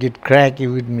get cracky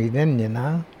with me then,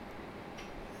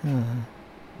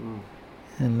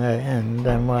 And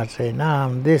they might say, no,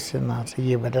 I'm this, and I say,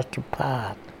 yeah, but that's a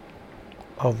part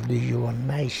of the Yuan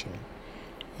nation.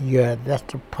 Yeah,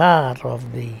 that's a part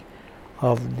of the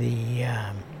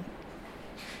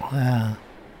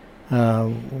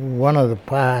one of the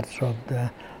parts of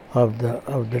the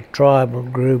tribal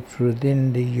groups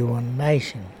within the Yuan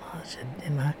nation. I said,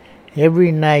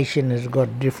 every nation has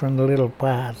got different little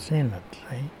parts in it,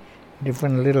 see,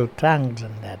 different little tongues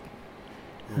and that.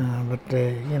 But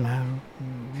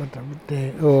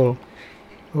they're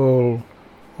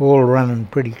all running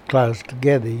pretty close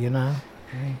together,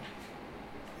 see?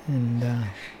 And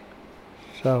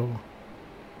so,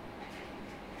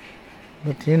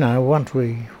 but once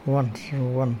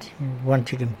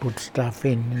you can put stuff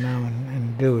in,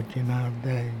 and do it,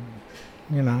 they,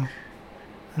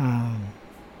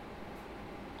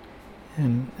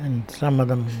 and some of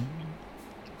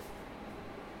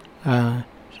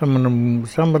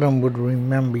them would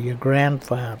remember your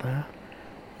grandfather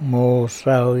more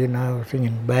so,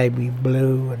 singing Baby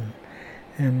Blue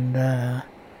and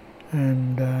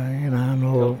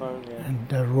all, telephone, yeah. And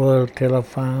the Royal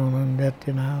Telephone and that,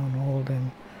 and all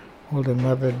them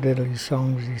other diddly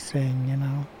songs he sang,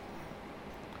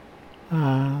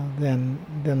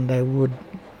 Then they would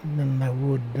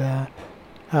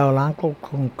our Uncle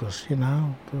Kunkus,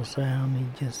 because I only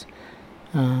just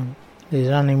there's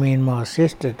only me and my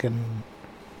sister can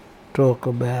talk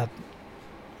about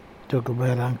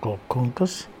Uncle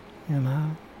Kunkus,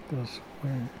 because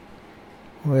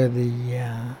we're the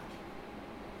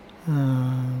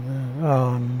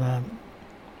and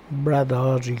Brother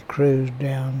Ozzie Cruz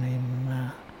down in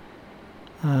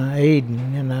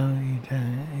Eden,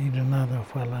 he's another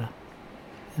fella,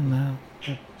 that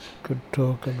could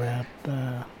talk about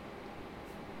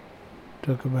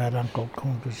Uncle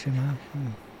Kunkus,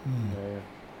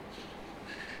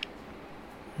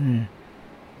 Yeah.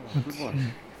 Good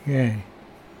one. Yeah.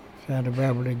 So to be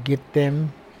able to get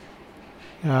them,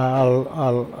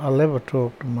 I'll ever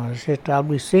talk to my sister. I'll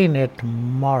be seeing her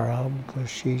tomorrow because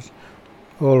she's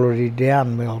already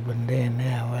down Melbourne there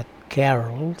now at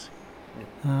Carol's,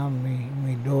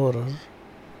 me daughters,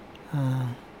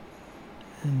 and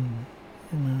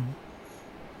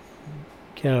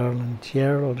Carol and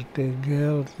Cheryl, the two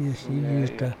girls. She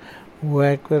used to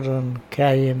work with on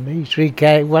K&D,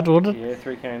 3K. What was it? Yeah,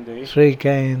 3K&D.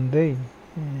 3K&D.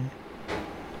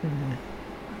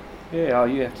 Yeah,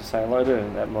 you have to say hello to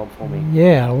that mob for me.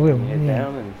 Yeah, I will. Head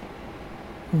down and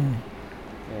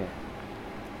yeah.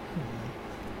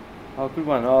 Oh, good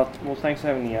one. Oh, well, thanks for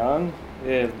having the yarn.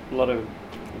 Yeah, a lot of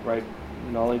great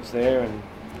knowledge there, and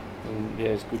yeah,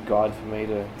 it's a good guide for me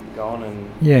to go on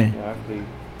and hopefully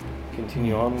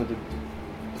continue on with the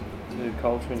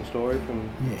culture and story from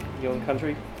your own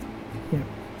country. Yeah.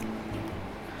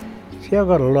 See, I've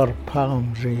got a lot of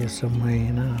poems here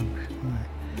somewhere,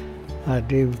 I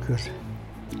do, because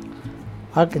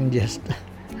I can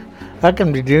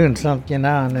be doing something,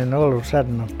 and then all of a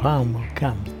sudden a poem will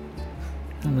come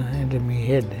into my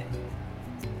head,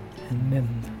 and then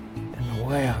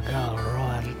away I go, I'll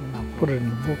write it, and I'll put it in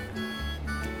the book.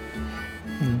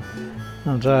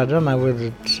 And so I don't know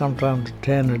whether sometimes to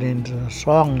turn it into a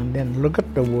song and then look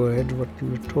at the words, what you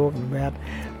were talking about,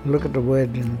 look at the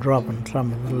words and dropping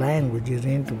some of the languages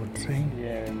into it, see?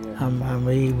 Yeah. I'm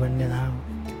even,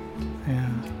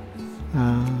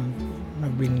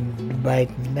 I've been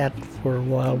debating that for a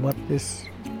while, but this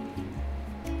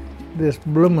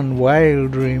bloomin' whale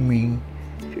dreaming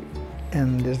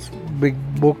and this big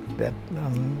book that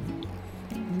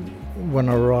when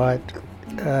I write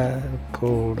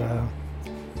called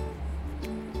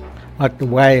like the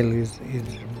whale is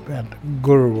about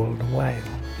Gurrewal the whale,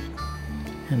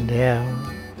 and how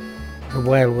the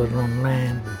whale was on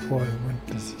land before it went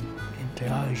into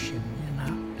ocean,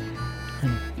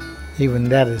 and even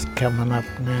that is coming up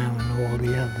now, and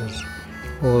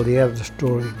all the other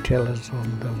storytellers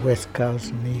on the west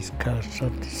coast and east coast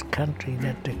of this country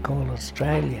that they call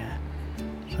Australia.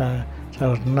 So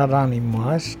it's not only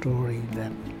my story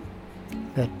that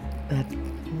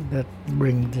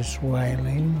brings this whale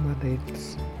in, but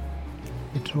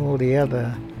it's all the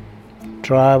other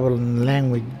tribal and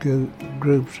language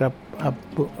groups up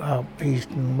east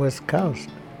and west coast.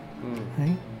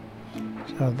 Eh?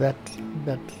 So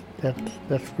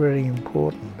that's very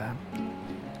important.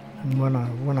 And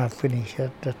when I finish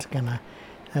it, that's gonna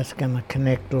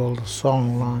connect all the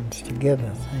song lines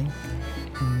together. See?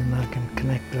 And then I can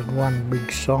connect it one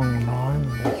big song line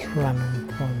that's running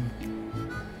from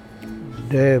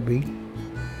Derby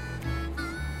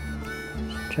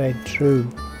straight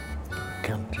through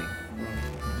country.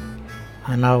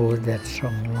 I know what that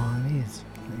song line is.